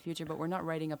happen in the future, but we're not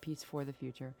writing a piece for the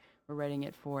future. We're writing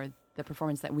it for the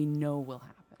performance that we know will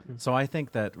happen. So I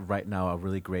think that right now a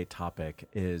really great topic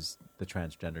is the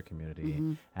transgender community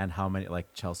and how many,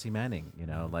 like Chelsea Manning,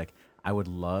 like I would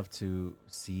love to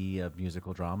see a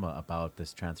musical drama about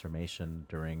this transformation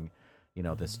during,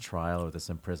 this trial or this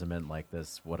imprisonment, like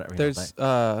this, whatever. There's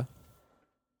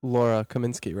Laura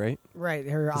Kaminsky, right? Right.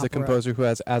 Her is opera. a composer who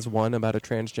has As One about a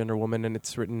transgender woman, and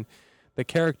it's written. The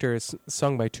character is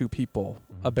sung by two people,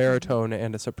 a baritone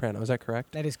and a soprano. Is that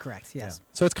correct? That is correct, yes. Yeah.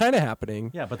 So it's kind of happening.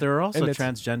 Yeah, but there are also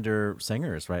transgender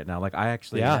singers right now. Like I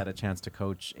actually had a chance to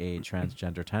coach a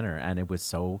transgender tenor, and it was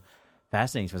so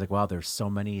fascinating. So I was like, wow, there's so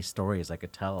many stories I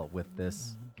could tell with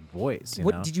this voice.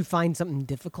 What did you find something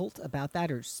difficult about that,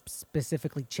 or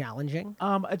specifically challenging?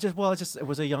 It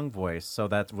was a young voice, so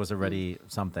that was already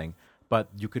something. But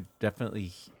you could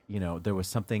definitely, there was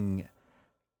something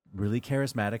really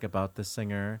charismatic about the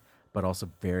singer, but also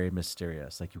very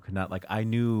mysterious. Like you could not, I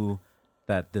knew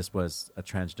that this was a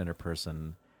transgender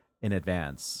person in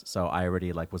advance, so I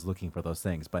already was looking for those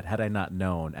things. But had I not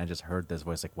known and just heard this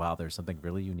voice, wow, there's something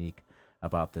really unique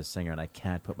about this singer, and I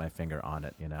can't put my finger on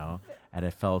it, And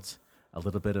it felt a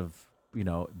little bit of,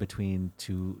 between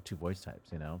two voice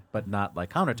types, but not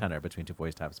like countertenor between two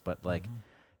voice types, but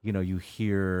you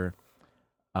hear.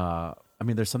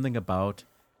 There's something about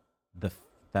the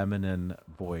feminine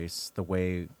voice, the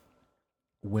way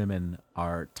women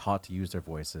are taught to use their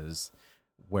voices,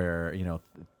 where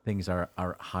things are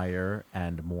higher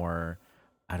and more.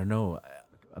 I don't know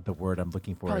the word I'm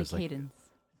looking for Probably is like cadence.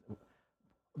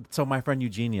 So my friend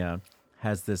Eugenia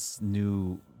has this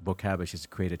new vocabulary she's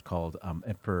created called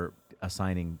for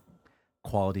assigning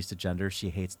qualities to gender. She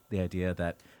hates the idea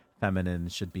that feminine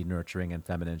should be nurturing and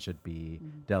feminine should be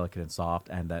delicate and soft,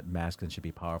 and that masculine should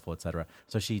be powerful, etc.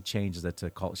 So she changes it to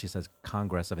call. She says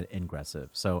congressive and ingressive.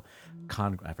 So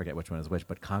I forget which one is which,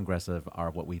 but congressive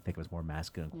are what we think of as more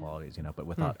masculine qualities, but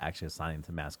without actually assigning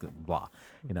to masculine. Blah,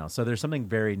 So there's something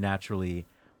very naturally,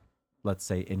 let's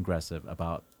say, ingressive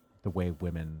about the way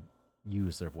women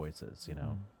use their voices,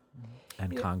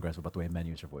 and congress about the way men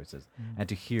use their voices, and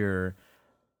to hear,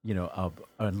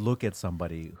 and look at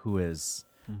somebody who is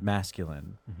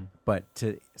masculine, but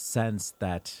to sense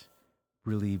that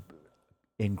really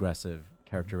ingressive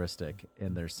characteristic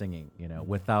in their singing,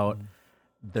 without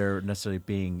there necessarily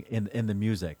being in the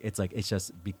music. It's like it's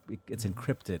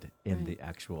encrypted in the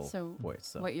actual voice.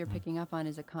 So what you're picking up on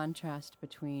is a contrast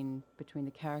between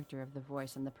the character of the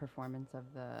voice and the performance of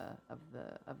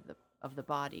the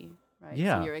body, right?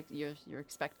 Yeah. So you're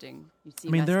expecting. You see.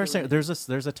 I mean, there's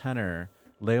a tenor,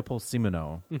 Leopold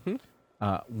Simoneau,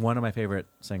 one of my favorite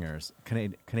singers,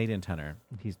 Canadian tenor.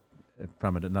 He's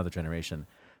from another generation,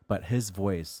 but his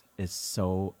voice is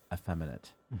so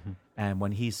effeminate. And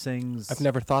when he sings, I've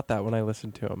never thought that when I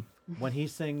listened to him. When he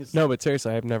sings, no, but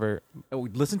seriously, I've never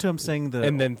listened to him sing the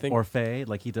and then Orphée,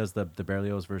 like he does the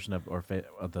Berlioz version of Orphée,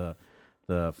 of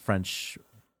the French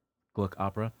Gluck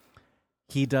opera.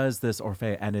 He does this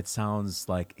Orphée, and it sounds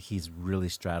like he's really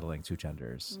straddling two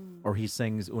genders. Or he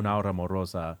sings Un'aura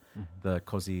amorosa, the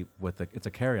Così it's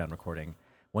a carry-on recording.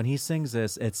 When he sings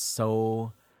this, it's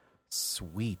so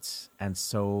sweet and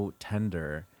so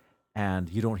tender, and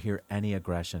you don't hear any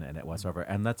aggression in it whatsoever.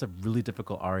 And that's a really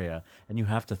difficult aria, and you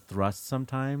have to thrust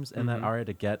sometimes in that aria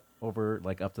to get over,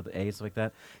 like up to the A, stuff like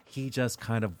that. He just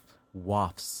kind of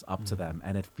wafts up to them,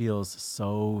 and it feels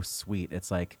so sweet.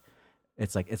 It's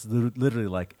literally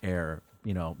like air,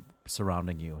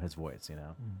 surrounding you, his voice,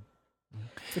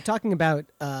 We're talking about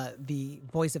the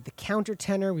voice of the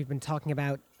countertenor. We've been talking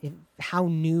about how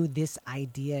new this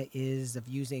idea is of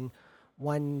using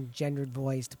one gendered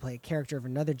voice to play a character of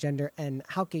another gender. And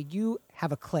Hauke, you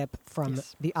have a clip from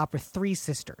the opera Three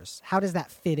Sisters. How does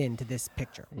that fit into this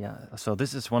picture? Yeah, so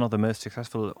this is one of the most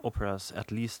successful operas,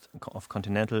 at least of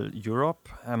continental Europe,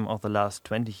 of the last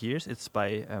 20 years. It's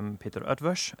by Peter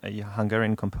Eötvös, a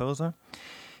Hungarian composer.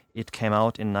 It came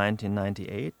out in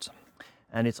 1998,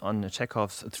 and it's on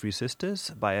Chekhov's Three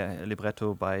Sisters, by a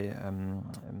libretto by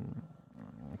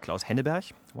Klaus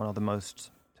Henneberg, one of the most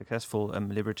successful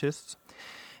librettists.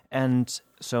 And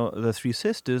so the Three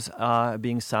Sisters are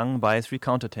being sung by three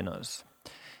countertenors.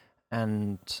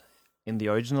 And in the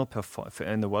original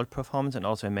in the world performance, and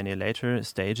also in many later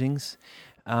stagings,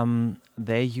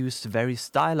 they used very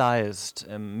stylized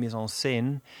mise en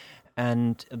scène.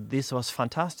 And this was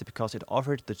fantastic because it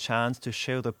offered the chance to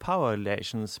show the power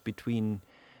relations between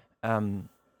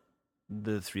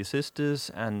the Three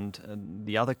Sisters and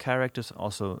the other characters,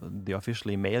 also the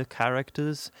officially male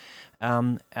characters,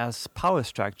 as power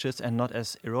structures and not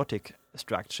as erotic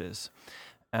structures.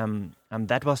 And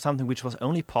that was something which was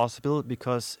only possible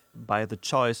because by the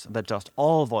choice that just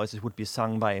all voices would be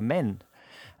sung by men,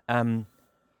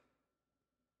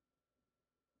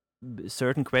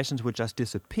 certain questions would just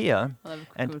disappear. Well,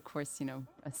 and of course,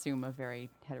 assume a very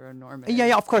heteronormative.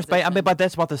 Yeah, of course, position. but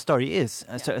that's what the story is.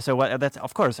 That's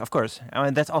of course. I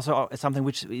mean, that's also something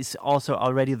which is also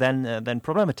already then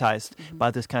problematized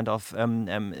by this kind of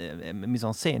mise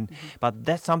en scène. But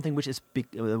that's something which is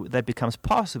that becomes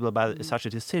possible by such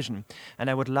a decision. And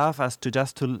I would love us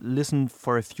to listen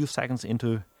for a few seconds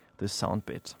into this sound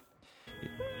bit.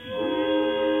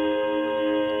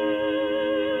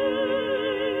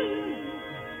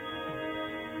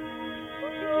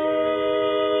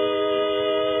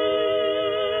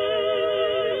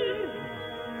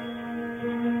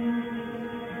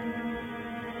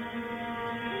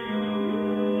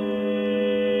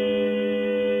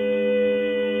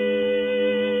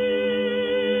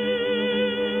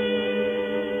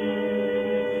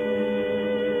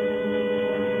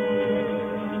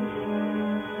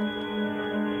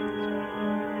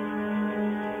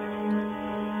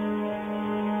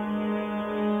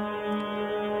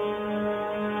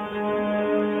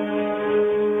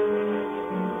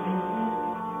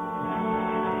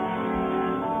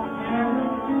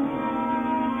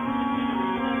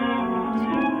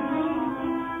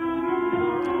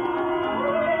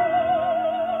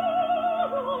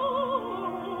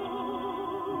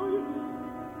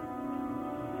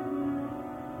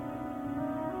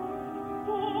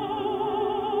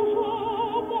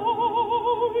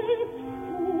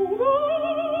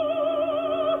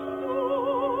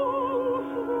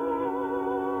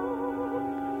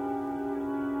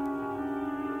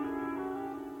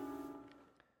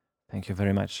 Thank you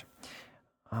very much.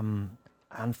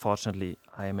 Unfortunately,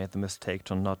 I made the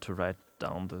mistake not to write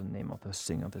down the name of the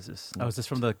singer. This is is this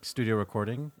from the studio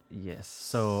recording? Yes.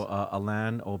 So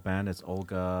Alan Oban is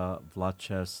Olga,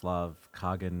 Vyacheslav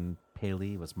Kagan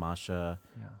Paley was Masha,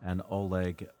 and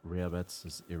Oleg Ryabets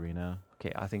is Irina.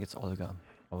 Okay, I think it's Olga.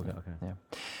 Olga, okay.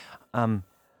 Yeah.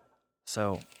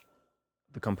 So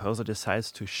the composer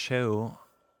decides to show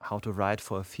how to write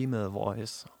for a female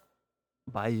voice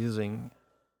by using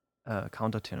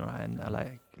countertenor, and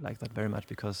I like that very much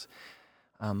because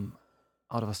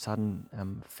out of a sudden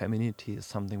femininity is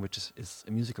something which is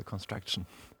a musical construction.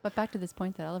 But back to this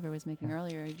point that Oliver was making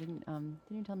earlier, didn't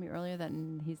you tell me earlier that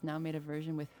he's now made a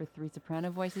version for 3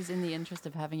 soprano voices in the interest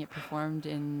of having it performed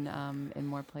in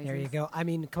more places? There you go. I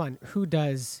mean, come on, who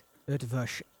does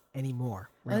Utvush anymore?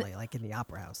 Really, like in the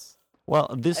opera house?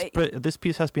 Well, this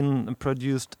piece has been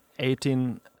produced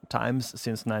 18 times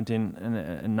since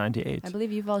 1998. I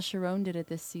believe Yuval Sharon did it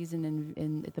this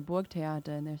season at the Burgtheater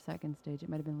in their second stage. It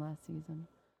might have been last season.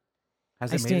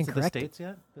 Has it made it to the States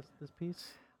yet, this piece?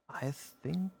 I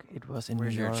think it was in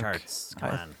Where's New York. Where's your charts? Come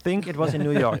on. Think it was in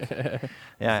New York.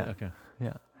 Yeah. Okay.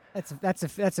 Yeah. That's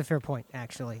a fair point,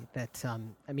 actually. That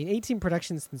 18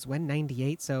 productions since when?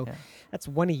 98. So that's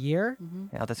one a year. Mm-hmm.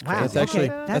 Yeah, that's wow. crazy.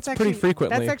 That's pretty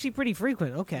frequently. That's actually pretty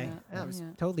frequent. Okay, Yeah. that was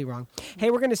totally wrong.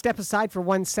 Hey, we're going to step aside for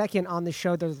 1 second on the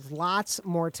show. There's lots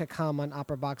more to come on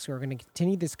Opera Box. We're going to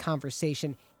continue this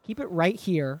conversation. Keep it right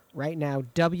here, right now.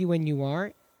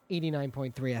 WNUR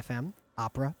 89.3 FM,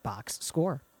 Opera Box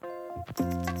Score.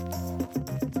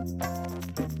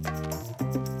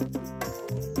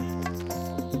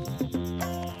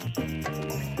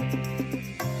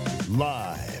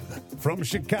 Live from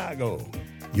Chicago,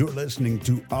 you're listening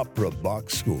to Opera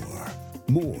Box Score.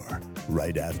 More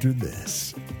right after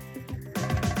this.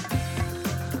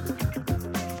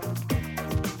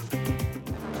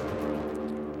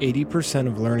 "80%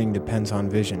 of learning depends on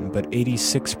vision, but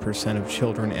 86% of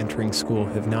children entering school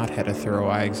have not had a thorough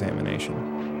eye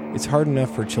examination. It's hard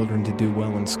enough for children to do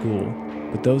well in school,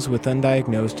 but those with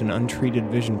undiagnosed and untreated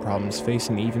vision problems face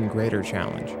an even greater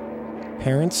challenge.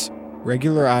 Parents,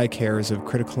 regular eye care is of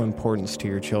critical importance to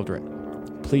your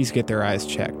children. Please get their eyes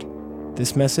checked.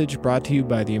 This message brought to you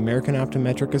by the American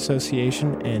Optometric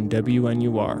Association and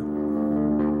WNUR.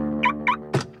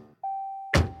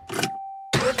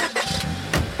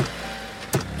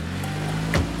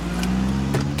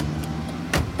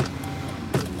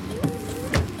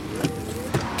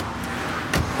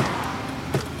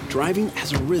 Driving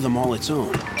has a rhythm all its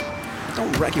own.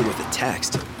 Don't wreck it with a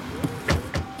text.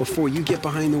 Before you get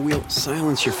behind the wheel,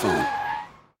 silence your phone.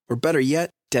 Or better yet,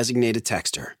 designate a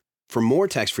texter. For more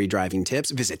text-free driving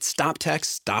tips, visit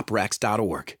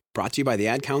stoptextstoprex.org. Brought to you by the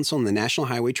Ad Council and the National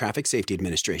Highway Traffic Safety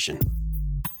Administration.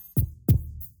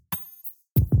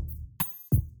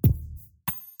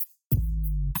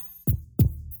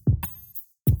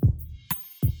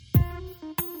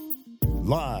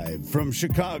 Live from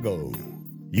Chicago,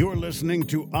 you're listening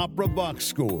to Opera Box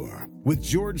Score with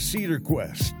George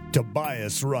Cedarquist,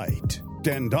 Tobias Wright,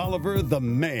 and Oliver the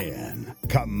Man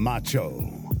Camacho.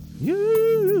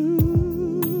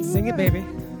 Sing it, baby.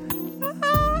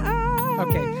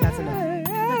 Okay, that's enough.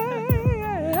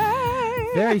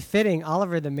 Very fitting,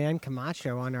 Oliver the Man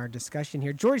Camacho on our discussion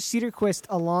here. George Cedarquist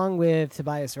along with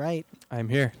Tobias Wright. I'm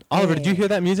here. Oliver, did you hear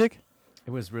that music?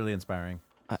 It was really inspiring.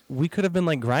 We could have been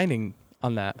like grinding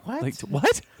on that. What? Like,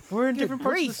 what? We're in different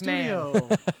parts of the studio.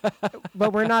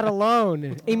 But we're not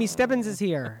alone. Amy Stebbins is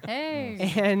here.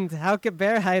 Hey. And Hauke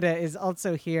Berheide is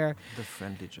also here. The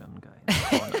friendly German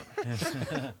guy.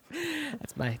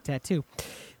 That's my tattoo.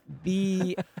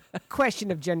 The question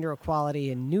of gender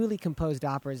equality in newly composed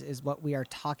operas is what we are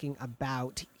talking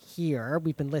about here.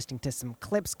 We've been listening to some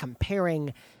clips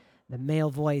comparing the male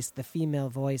voice, the female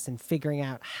voice, and figuring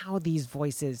out how these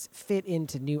voices fit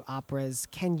into new operas.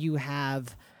 Can you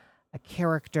have a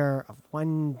character of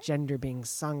one gender being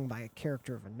sung by a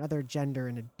character of another gender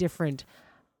in a different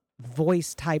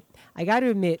voice type? I got to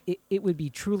admit, it would be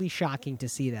truly shocking to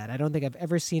see that. I don't think I've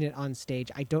ever seen it on stage.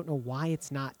 I don't know why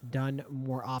it's not done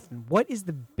more often. What is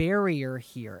the barrier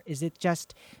here? Is it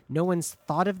just no one's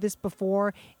thought of this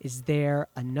before? Is there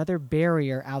another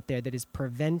barrier out there that is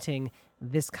preventing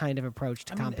this kind of approach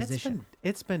to composition?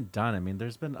 It's been done. I mean,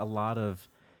 there's been a lot of,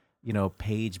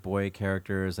 page boy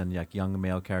characters and like young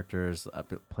male characters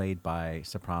played by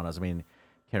sopranos. I mean,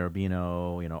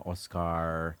 Cherubino,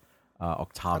 Oscar,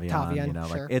 Octavian,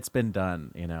 sure. It's been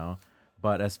done,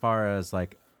 But as far as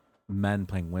like men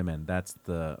playing women,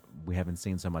 we haven't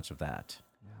seen so much of that.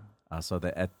 Yeah. So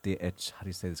how do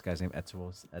you say this guy's name?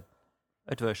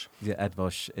 Edvös. Yeah,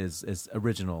 Edvös is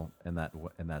original in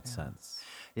that sense.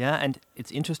 Yeah, and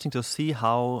it's interesting to see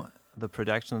how the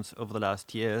productions over the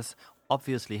last years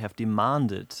obviously have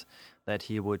demanded that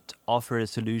he would offer a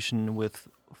solution with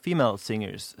female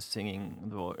singers singing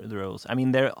the roles. I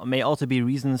mean, there may also be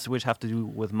reasons which have to do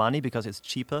with money, because it's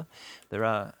cheaper. There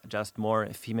are just more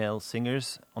female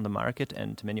singers on the market,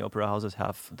 and many opera houses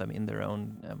have them in their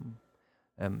own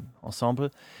ensemble.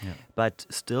 Yeah. But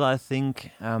still, I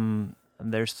think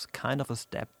there's kind of a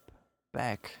step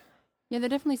back. Yeah, there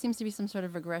definitely seems to be some sort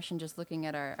of regression just looking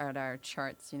at our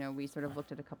charts. You know, we sort of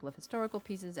looked at a couple of historical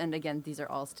pieces, and again, these are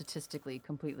all statistically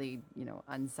completely,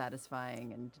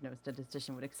 unsatisfying, and no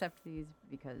statistician would accept these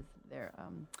because they're,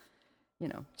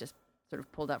 just sort of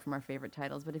pulled out from our favorite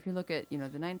titles. But if you look at, the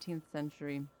 19th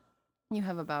century, you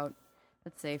have about,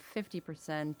 let's say,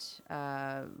 50%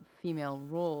 female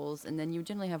roles, and then you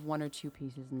generally have one or two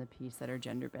pieces in the piece that are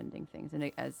gender-bending things.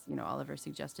 And as Oliver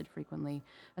suggested, frequently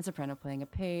a soprano playing a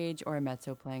page, or a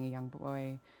mezzo playing a young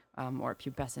boy, or a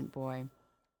pubescent boy.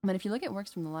 But if you look at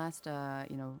works from the last,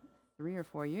 3 or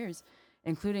 4 years,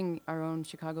 including our own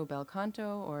Chicago Bel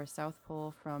Canto or South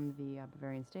Pole from the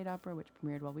Bavarian State Opera, which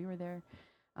premiered while we were there,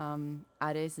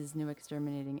 Ares' New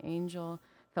Exterminating Angel,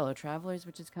 Fellow Travelers,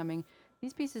 which is coming.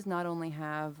 These pieces not only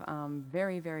have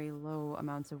very, very low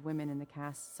amounts of women in the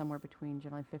cast, somewhere between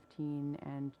generally 15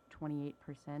 and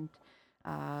 28%,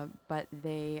 but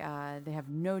they have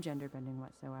no gender bending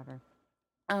whatsoever.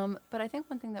 But I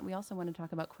think one thing that we also want to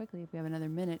talk about quickly, if we have another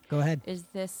minute, Go ahead. is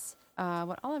this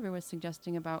what Oliver was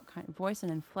suggesting about voice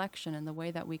and inflection, and the way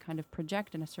that we kind of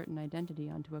project in a certain identity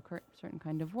onto a certain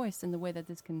kind of voice, and the way that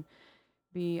this can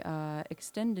be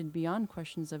extended beyond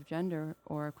questions of gender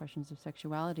or questions of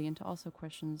sexuality into also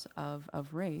questions of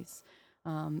race.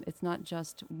 It's not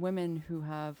just women who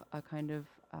have a kind of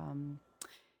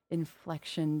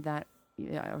inflection that,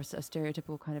 or a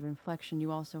stereotypical kind of inflection.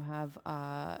 You also have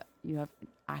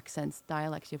accents,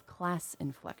 dialects. You have class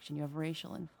inflection. You have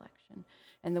racial inflection.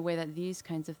 And the way that these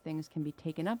kinds of things can be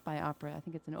taken up by opera, I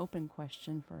think it's an open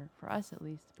question for us at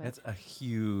least. But it's a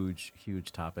huge,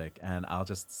 huge topic, and I'll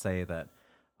just say that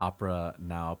Opera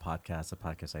Now podcast, a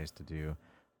podcast I used to do,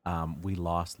 we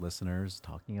lost listeners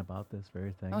talking about this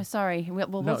very thing. Oh, sorry.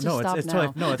 We'll just stop it's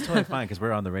now. It's totally fine because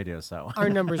we're on the radio. So our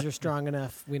numbers are strong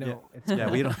enough. We know.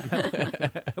 We don't.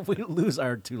 If we lose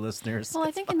our 2 listeners. Well,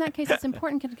 I think in that case, it's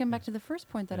important to come back to the first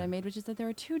point that I made, which is that there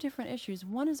are 2 different issues.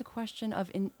 One is a question of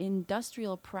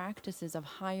industrial practices of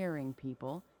hiring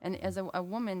people, and as a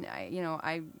woman,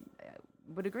 I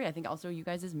would agree. I think also you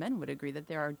guys as men would agree that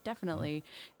there are definitely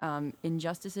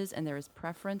injustices, and there is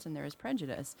preference, and there is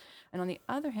prejudice. And on the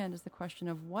other hand is the question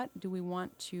of what do we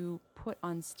want to put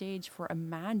on stage for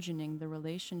imagining the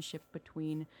relationship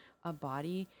between a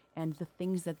body and the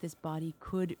things that this body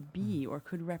could be or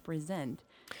could represent.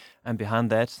 And behind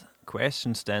that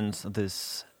question stands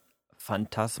this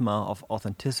phantasma of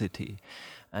authenticity.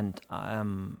 And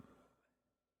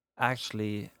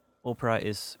actually, opera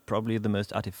is probably the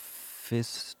most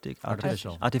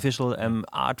artificial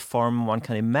art form one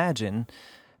can imagine,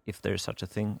 if there's such a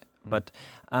thing. But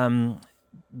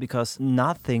because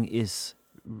nothing is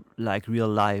like real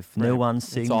life. Right. No one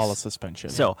sings. It's all a suspension.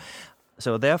 So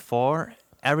therefore,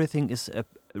 everything is a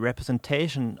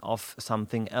representation of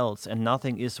something else, and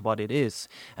nothing is what it is.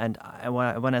 And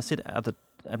when I sit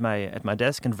at my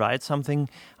desk and write something,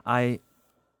 I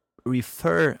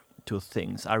refer to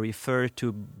things. I refer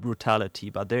to brutality,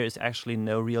 but there is actually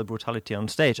no real brutality on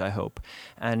stage, I hope.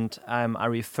 And I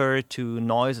refer to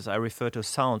noises, I refer to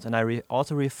sounds, and I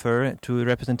also refer to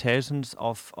representations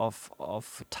of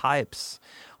types,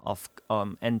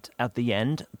 and at the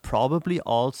end, probably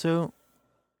also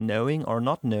knowing or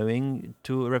not knowing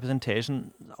to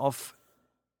representation of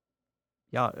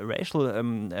racial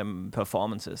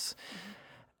performances.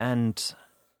 And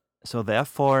so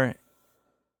therefore,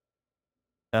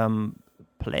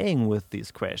 playing with these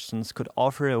questions could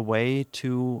offer a way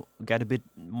to get a bit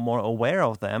more aware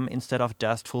of them instead of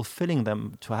just fulfilling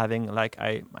them, to having, like,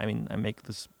 I make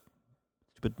this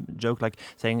stupid joke, like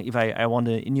saying if I want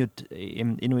an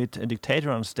Inuit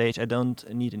dictator on stage, I don't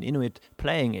need an Inuit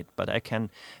playing it, but I can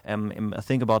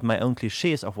think about my own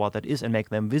cliches of what that is and make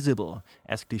them visible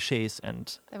as cliches.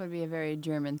 And that would be a very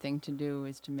German thing to do,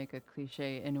 is to make a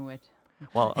cliche Inuit.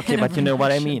 Well, okay, but you know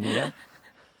what I mean, yeah?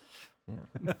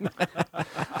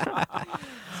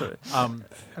 So,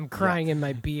 I'm crying in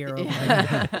my beer.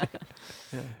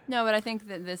 No, but I think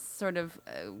that this sort of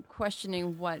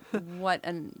questioning what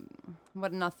an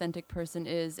authentic person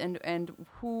is, and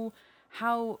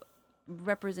how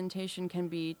representation can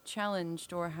be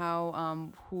challenged, or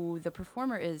how who the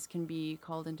performer is can be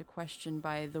called into question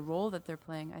by the role that they're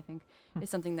playing, I think is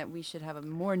something that we should have a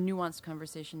more nuanced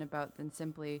conversation about than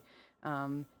simply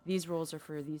these rules are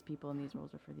for these people and these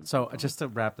rules are for these So people. just to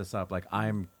wrap this up, like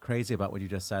I'm crazy about what you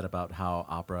just said about how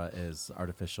opera is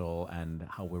artificial and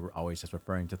how we were always just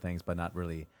referring to things but not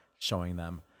really showing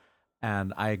them.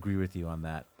 And I agree with you on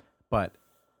that. But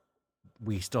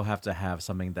we still have to have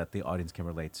something that the audience can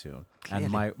relate to. Clearly.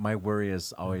 And my worry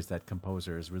is always that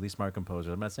composers, really smart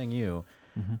composers, I'm not saying you,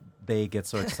 they get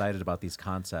so excited about these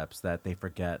concepts that they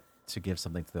forget to give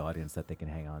something to the audience that they can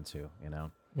hang on to, you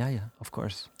know? Yeah, of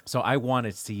course. So I want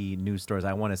to see news stories.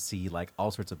 I want to see like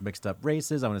all sorts of mixed up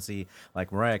races. I want to see like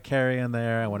Mariah Carey in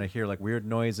there. I want to hear like weird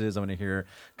noises. I want to hear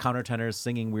countertenors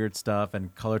singing weird stuff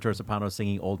and coloratura sopranos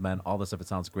singing old men. All this stuff, it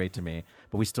sounds great to me.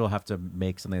 But we still have to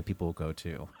make something that people will go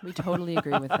to. We totally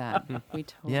agree with that. We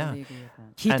totally agree with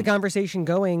that. Keep the conversation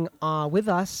going with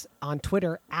us on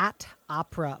Twitter at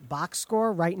Opera Box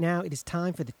Score. Right now, it is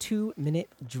time for the 2-minute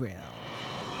drill.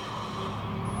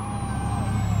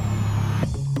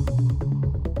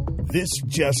 This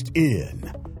just in,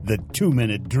 the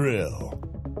 2-minute drill.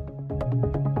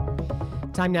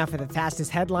 Time now for the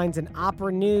fastest headlines in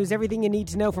opera news. Everything you need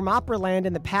to know from Operaland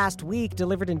in the past week,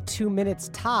 delivered in 2 minutes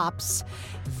tops.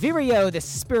 Virio, the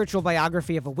spiritual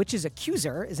biography of a witch's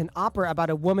accuser, is an opera about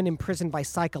a woman imprisoned by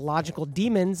psychological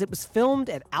demons. It was filmed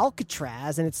at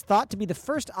Alcatraz, and it's thought to be the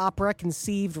first opera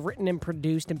conceived, written, and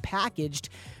produced and packaged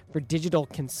for digital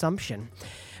consumption.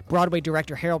 Broadway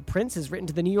director Harold Prince has written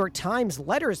to the New York Times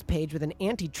letters page with an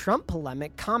anti-Trump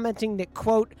polemic, commenting that,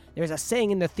 quote, there's a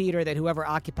saying in the theater that whoever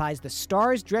occupies the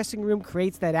star's dressing room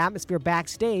creates that atmosphere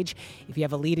backstage. If you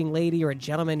have a leading lady or a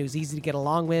gentleman who's easy to get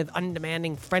along with,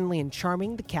 undemanding, friendly, and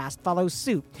charming, the cast follows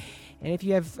suit. And if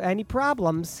you have any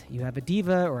problems, you have a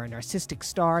diva or a narcissistic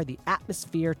star, the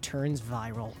atmosphere turns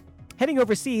viral. Heading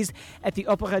overseas, at the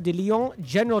Opéra de Lyon,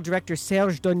 General Director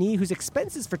Serge Donny, whose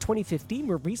expenses for 2015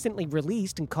 were recently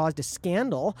released and caused a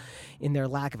scandal in their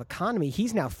lack of economy,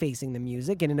 he's now facing the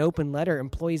music. In an open letter,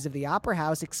 employees of the Opera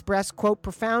House expressed, quote,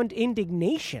 profound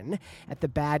indignation at the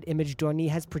bad image Donny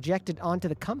has projected onto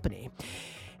the company.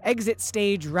 Exit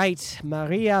stage right.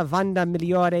 Maria Vanda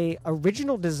Migliore,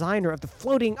 original designer of the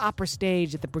floating opera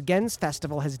stage at the Bregenz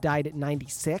Festival, has died at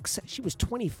 96. She was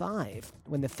 25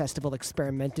 when the festival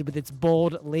experimented with its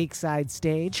bold lakeside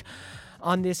stage.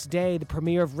 On this day, the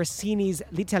premiere of Rossini's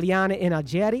L'Italiana in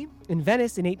Algeri in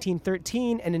Venice in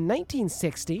 1813, and in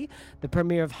 1960, the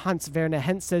premiere of Hans Werner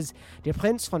Henze's Der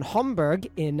Prinz von Homburg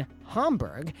in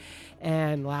Hamburg.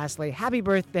 And lastly, happy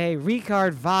birthday,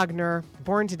 Richard Wagner,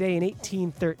 born today in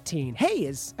 1813. Hey,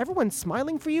 is everyone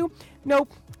smiling for you?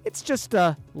 Nope, it's just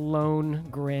a lone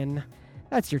grin.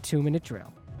 That's your 2-minute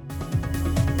drill.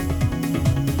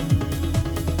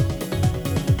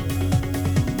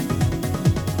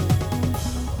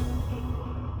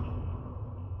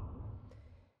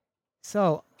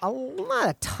 So, not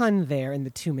a ton there in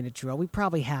the 2-minute drill. We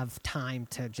probably have time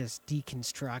to just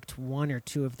deconstruct one or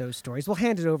two of those stories. We'll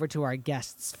hand it over to our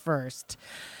guests first.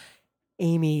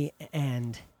 Amy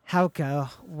and Hauke,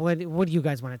 what do you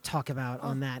guys want to talk about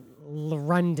on that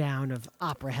rundown of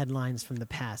opera headlines from the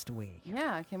past week?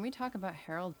 Yeah, can we talk about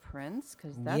Harold Prince?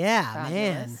 Because that's Man.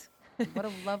 fabulous. What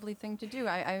a lovely thing to do.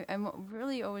 I'm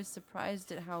really always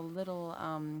surprised at how little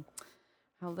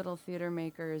theater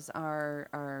makers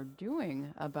are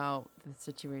doing about the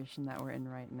situation that we're in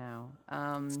right now.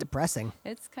 It's depressing.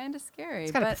 It's kind of scary.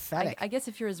 It's kind of but pathetic. I guess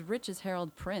if you're as rich as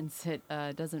Harold Prince, it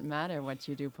doesn't matter what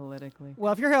you do politically.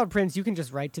 Well, if you're Harold Prince, you can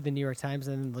just write to the New York Times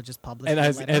and they'll just publish it. And I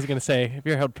was going to say, if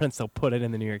you're Harold Prince, they'll put it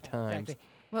in the New York Times. Exactly.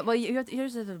 Well, you have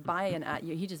to buy an ad.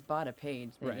 He just bought a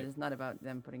page. Right. It's not about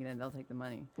them putting it in. They'll take the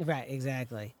money. Right,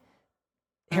 exactly.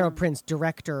 Harold Prince,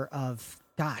 director of,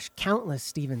 countless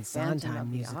Stephen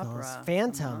Sondheim musicals.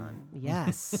 Phantom,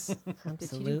 yes,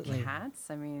 absolutely. Did he do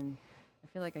Cats? I mean, I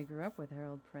feel like I grew up with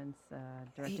Harold Prince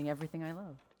directing everything I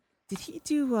loved. Did he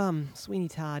do Sweeney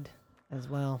Todd as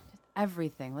well?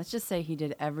 Everything. Let's just say he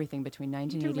did everything between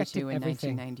 1982 and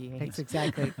 1998. That's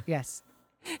exactly, yes.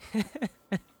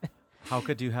 How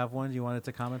could you have one you wanted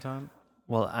to comment on?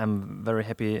 Well, I'm very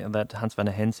happy that Hans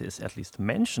Werner Henze is at least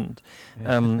mentioned.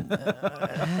 Yeah. And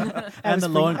the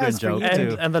Lohengrin joke,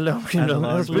 too. And the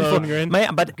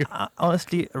Lohengrin. But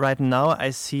honestly, right now,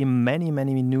 I see many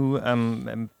new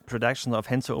productions of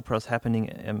Henze operas happening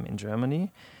in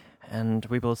Germany. And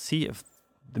we will see if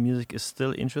the music is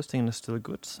still interesting and is still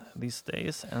good these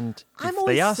days. And if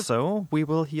they are so, we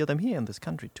will hear them here in this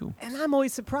country, too. And I'm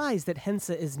always surprised that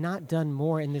Henze is not done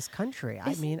more in this country.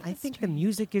 I mean, I think the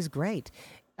music is great.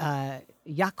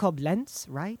 Jakob Lenz,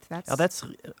 right? That's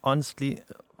honestly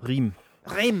Riem.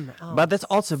 Riem. Oh. But that's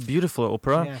also a beautiful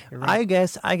opera. Yeah, you're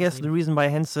right. I guess the reason why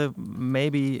Henze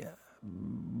maybe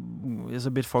is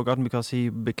a bit forgotten because he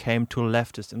became too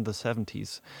leftist in the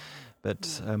 70s. But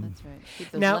That's right.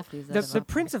 Keep those Now, lefties out the of opera.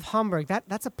 Prince of Hamburg,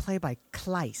 that's a play by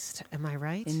Kleist. Am I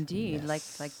right? Indeed, like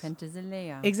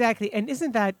Penthesilea. Exactly. And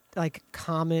isn't that like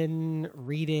common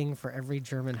reading for every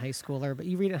German high schooler? But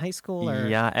you read it in high school? Or?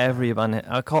 yeah, everyone.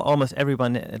 I call almost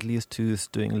everyone at least who's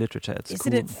doing literature at school.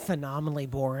 Isn't it phenomenally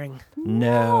boring?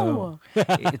 No.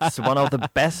 It's one of the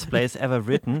best plays ever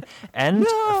written. And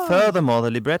furthermore,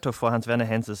 the libretto for Hans Werner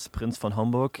Henze's Prince von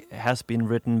Hamburg has been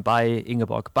written by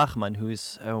Ingeborg Bachmann, who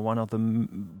is one of the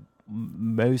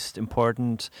most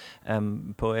important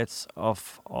poets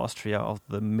of Austria of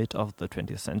the mid of the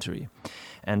 20th century.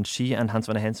 And she and Hans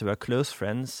Werner Henze were close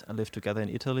friends and lived together in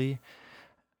Italy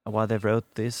while they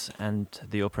wrote this, and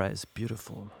the opera is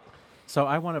beautiful. So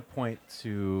I want to point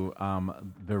to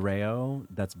Vireo,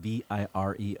 that's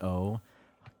Vireo,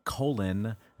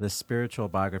 the spiritual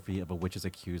biography of a witch's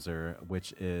accuser,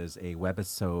 which is a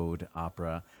webisode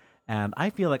opera. And I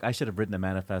feel like I should have written a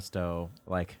manifesto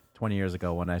like 20 years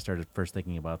ago when I started first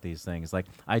thinking about these things. Like,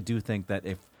 I do think that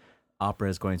if opera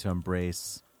is going to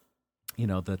embrace,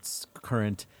 the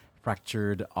current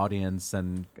fractured audience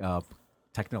and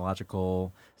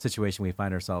technological situation we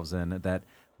find ourselves in, that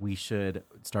we should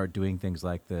start doing things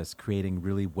like this, creating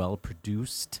really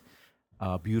well-produced,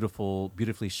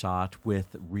 beautifully shot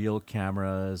with real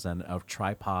cameras and a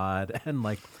tripod and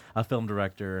like a film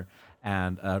director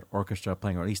and an orchestra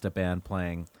playing, or at least a band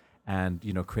playing, and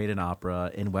create an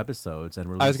opera in webisodes and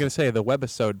release. I was going to say the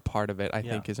webisode part of it I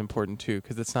think is important too,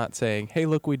 because it's not saying, hey,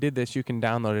 look, we did this, you can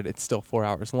download it, it's still 4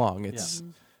 hours long. It's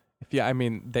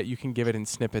that you can give it in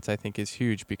snippets I think is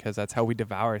huge, because that's how we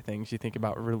devour things. You think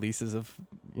about releases of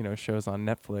shows on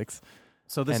Netflix.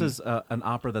 So this is an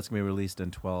opera that's going to be released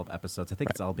in 12 episodes. I think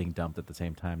it's all being dumped at the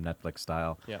same time, Netflix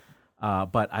style. Yep.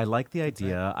 But I like the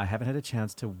idea. I haven't had a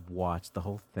chance to watch the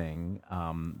whole thing,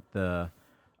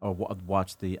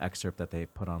 watch the excerpt that they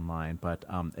put online, but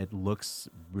it looks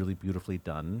really beautifully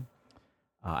done.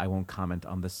 I won't comment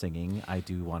on the singing. I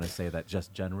do want to say that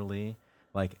just generally,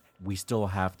 like, we still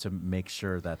have to make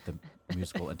sure that the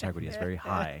musical integrity is very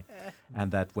high,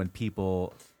 and that when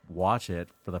people watch it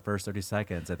for the first 30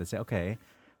 seconds, that they say, okay,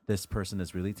 this person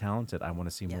is really talented, I want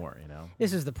to see more,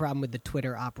 This is the problem with the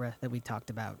Twitter opera that we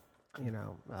talked about,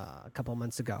 a couple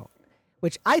months ago,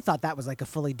 which I thought that was like a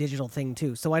fully digital thing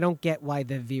too. So I don't get why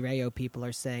the Vireo people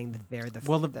are saying that they're the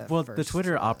first. The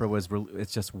Twitter opera was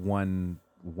it's just one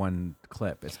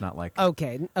clip. It's not like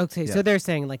okay. So they're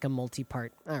saying like a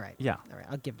multi-part. All right. Yeah. All right.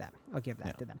 I'll give that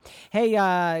to them. Hey,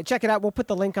 check it out. We'll put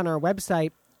the link on our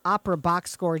website,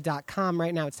 operaboxscore.com.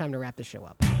 Right now, it's time to wrap the show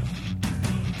up.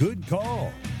 Good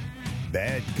call.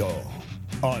 Bad call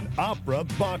on Opera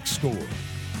Box Score.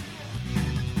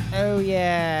 Oh,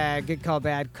 yeah. Good call,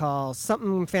 bad call.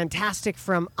 Something fantastic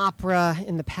from opera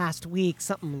in the past week.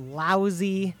 Something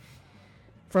lousy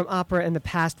from opera in the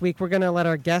past week. We're going to let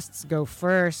our guests go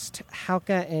first. Hauke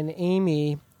and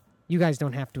Amy, you guys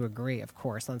don't have to agree, of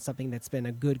course, on something that's been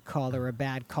a good call or a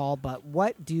bad call, but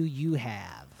what do you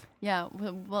have? Yeah,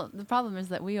 well, the problem is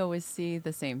that we always see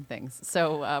the same things.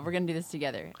 So we're going to do this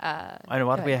together. And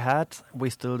what we had, we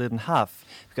still didn't have,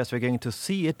 because we're going to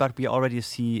see it, but we already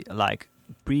see, like,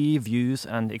 previews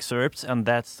and excerpts, and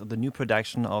that's the new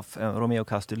production of Romeo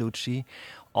Castellucci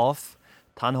of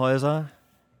Tannhäuser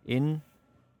in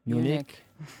Munich.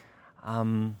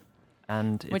 And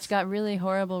which got really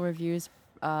horrible reviews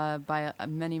by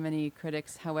many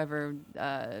critics. However,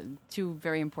 two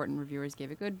very important reviewers gave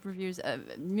it good reviews.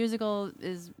 Musical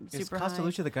is super high. Is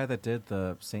Castellucci the guy that did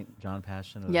the St. John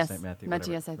Passion? Or Yes, St. Matthew,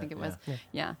 Matthias, I think it was.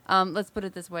 Yeah. Let's put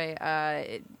it this way.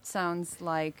 It sounds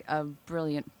like a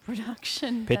brilliant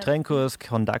production. Petrenko is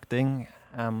conducting.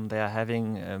 They are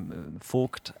having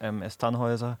Vogt as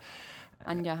Tannhäuser.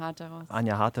 Anja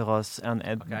Harteros.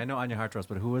 Okay, I know Anja Harteros,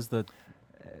 but who was the...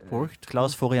 Vogt?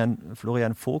 Klaus Florian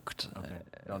Vogt. Okay,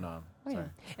 don't know. Oh, yeah.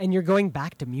 And you're going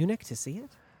back to Munich to see it?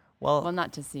 Well,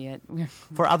 not to see it.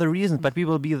 For other reasons, but we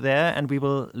will be there and we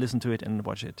will listen to it and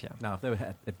watch it, yeah. Now, if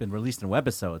it had been released in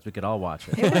webisodes, we could all watch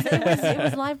it. It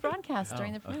was live broadcast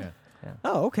during the premiere. Okay. Yeah.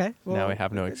 Oh, okay. Well, now we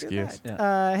have no excuse.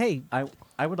 Yeah. Hey.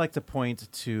 I would like to point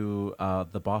to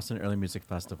the Boston Early Music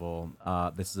Festival.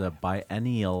 This is a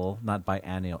biennial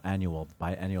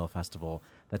festival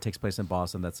that takes place in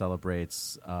Boston that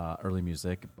celebrates early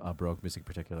music, Baroque music in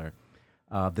particular.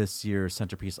 This year's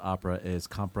centerpiece opera is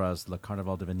Campra's Le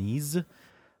Carnaval de Venise,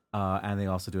 and they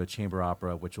also do a chamber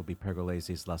opera, which will be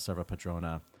Pergolesi's La Serva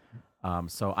Padrona.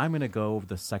 So I'm going to go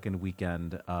the second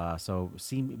weekend. So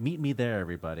meet me there,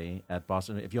 everybody, at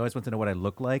Boston. If you always want to know what I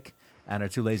look like and are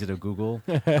too lazy to Google,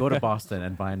 go to Boston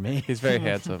and find me. He's very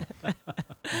handsome.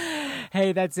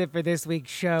 Hey, that's it for this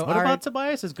week's show. What about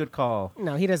Tobias's good call?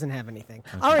 No, he doesn't have anything.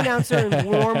 Our announcer,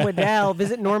 Norm Waddell.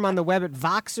 Visit Norm on the web at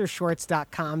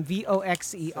voxershorts.com,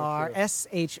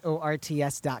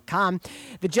 VOXERSHORTS.com.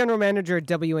 The general manager at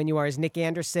WNUR is Nick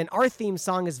Anderson. Our theme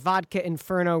song is Vodka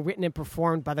Inferno, written and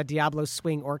performed by the Diablo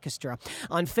Swing Orchestra.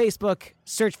 On Facebook,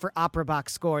 search for Opera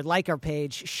Box Score. Like our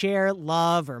page, share,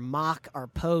 love, or mock our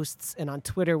posts. And on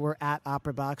Twitter, we're at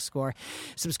Opera Box Score.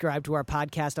 Subscribe to our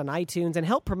podcast on iTunes and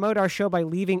help promote our show by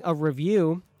leaving a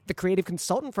review. The creative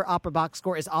consultant for Opera Box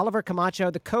Score is Oliver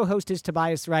Camacho. The co-host is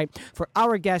Tobias Wright. For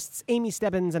our guests, Amy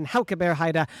Stebbins and Hauke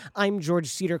Berheide, I'm George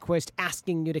Cedarquist,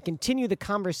 asking you to continue the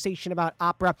conversation about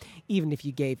opera, even if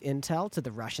you gave intel to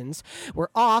the Russians. We're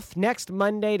off next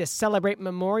Monday to celebrate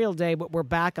Memorial Day, but we're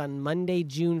back on Monday,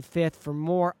 June 5th for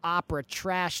more opera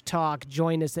trash talk.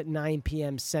 Join us at 9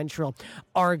 p.m. Central.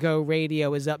 Argo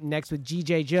Radio is up next with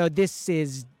GJ Joe. This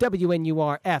is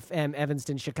WNUR FM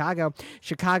Evanston, Chicago,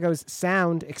 Chicago's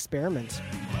sound experiment.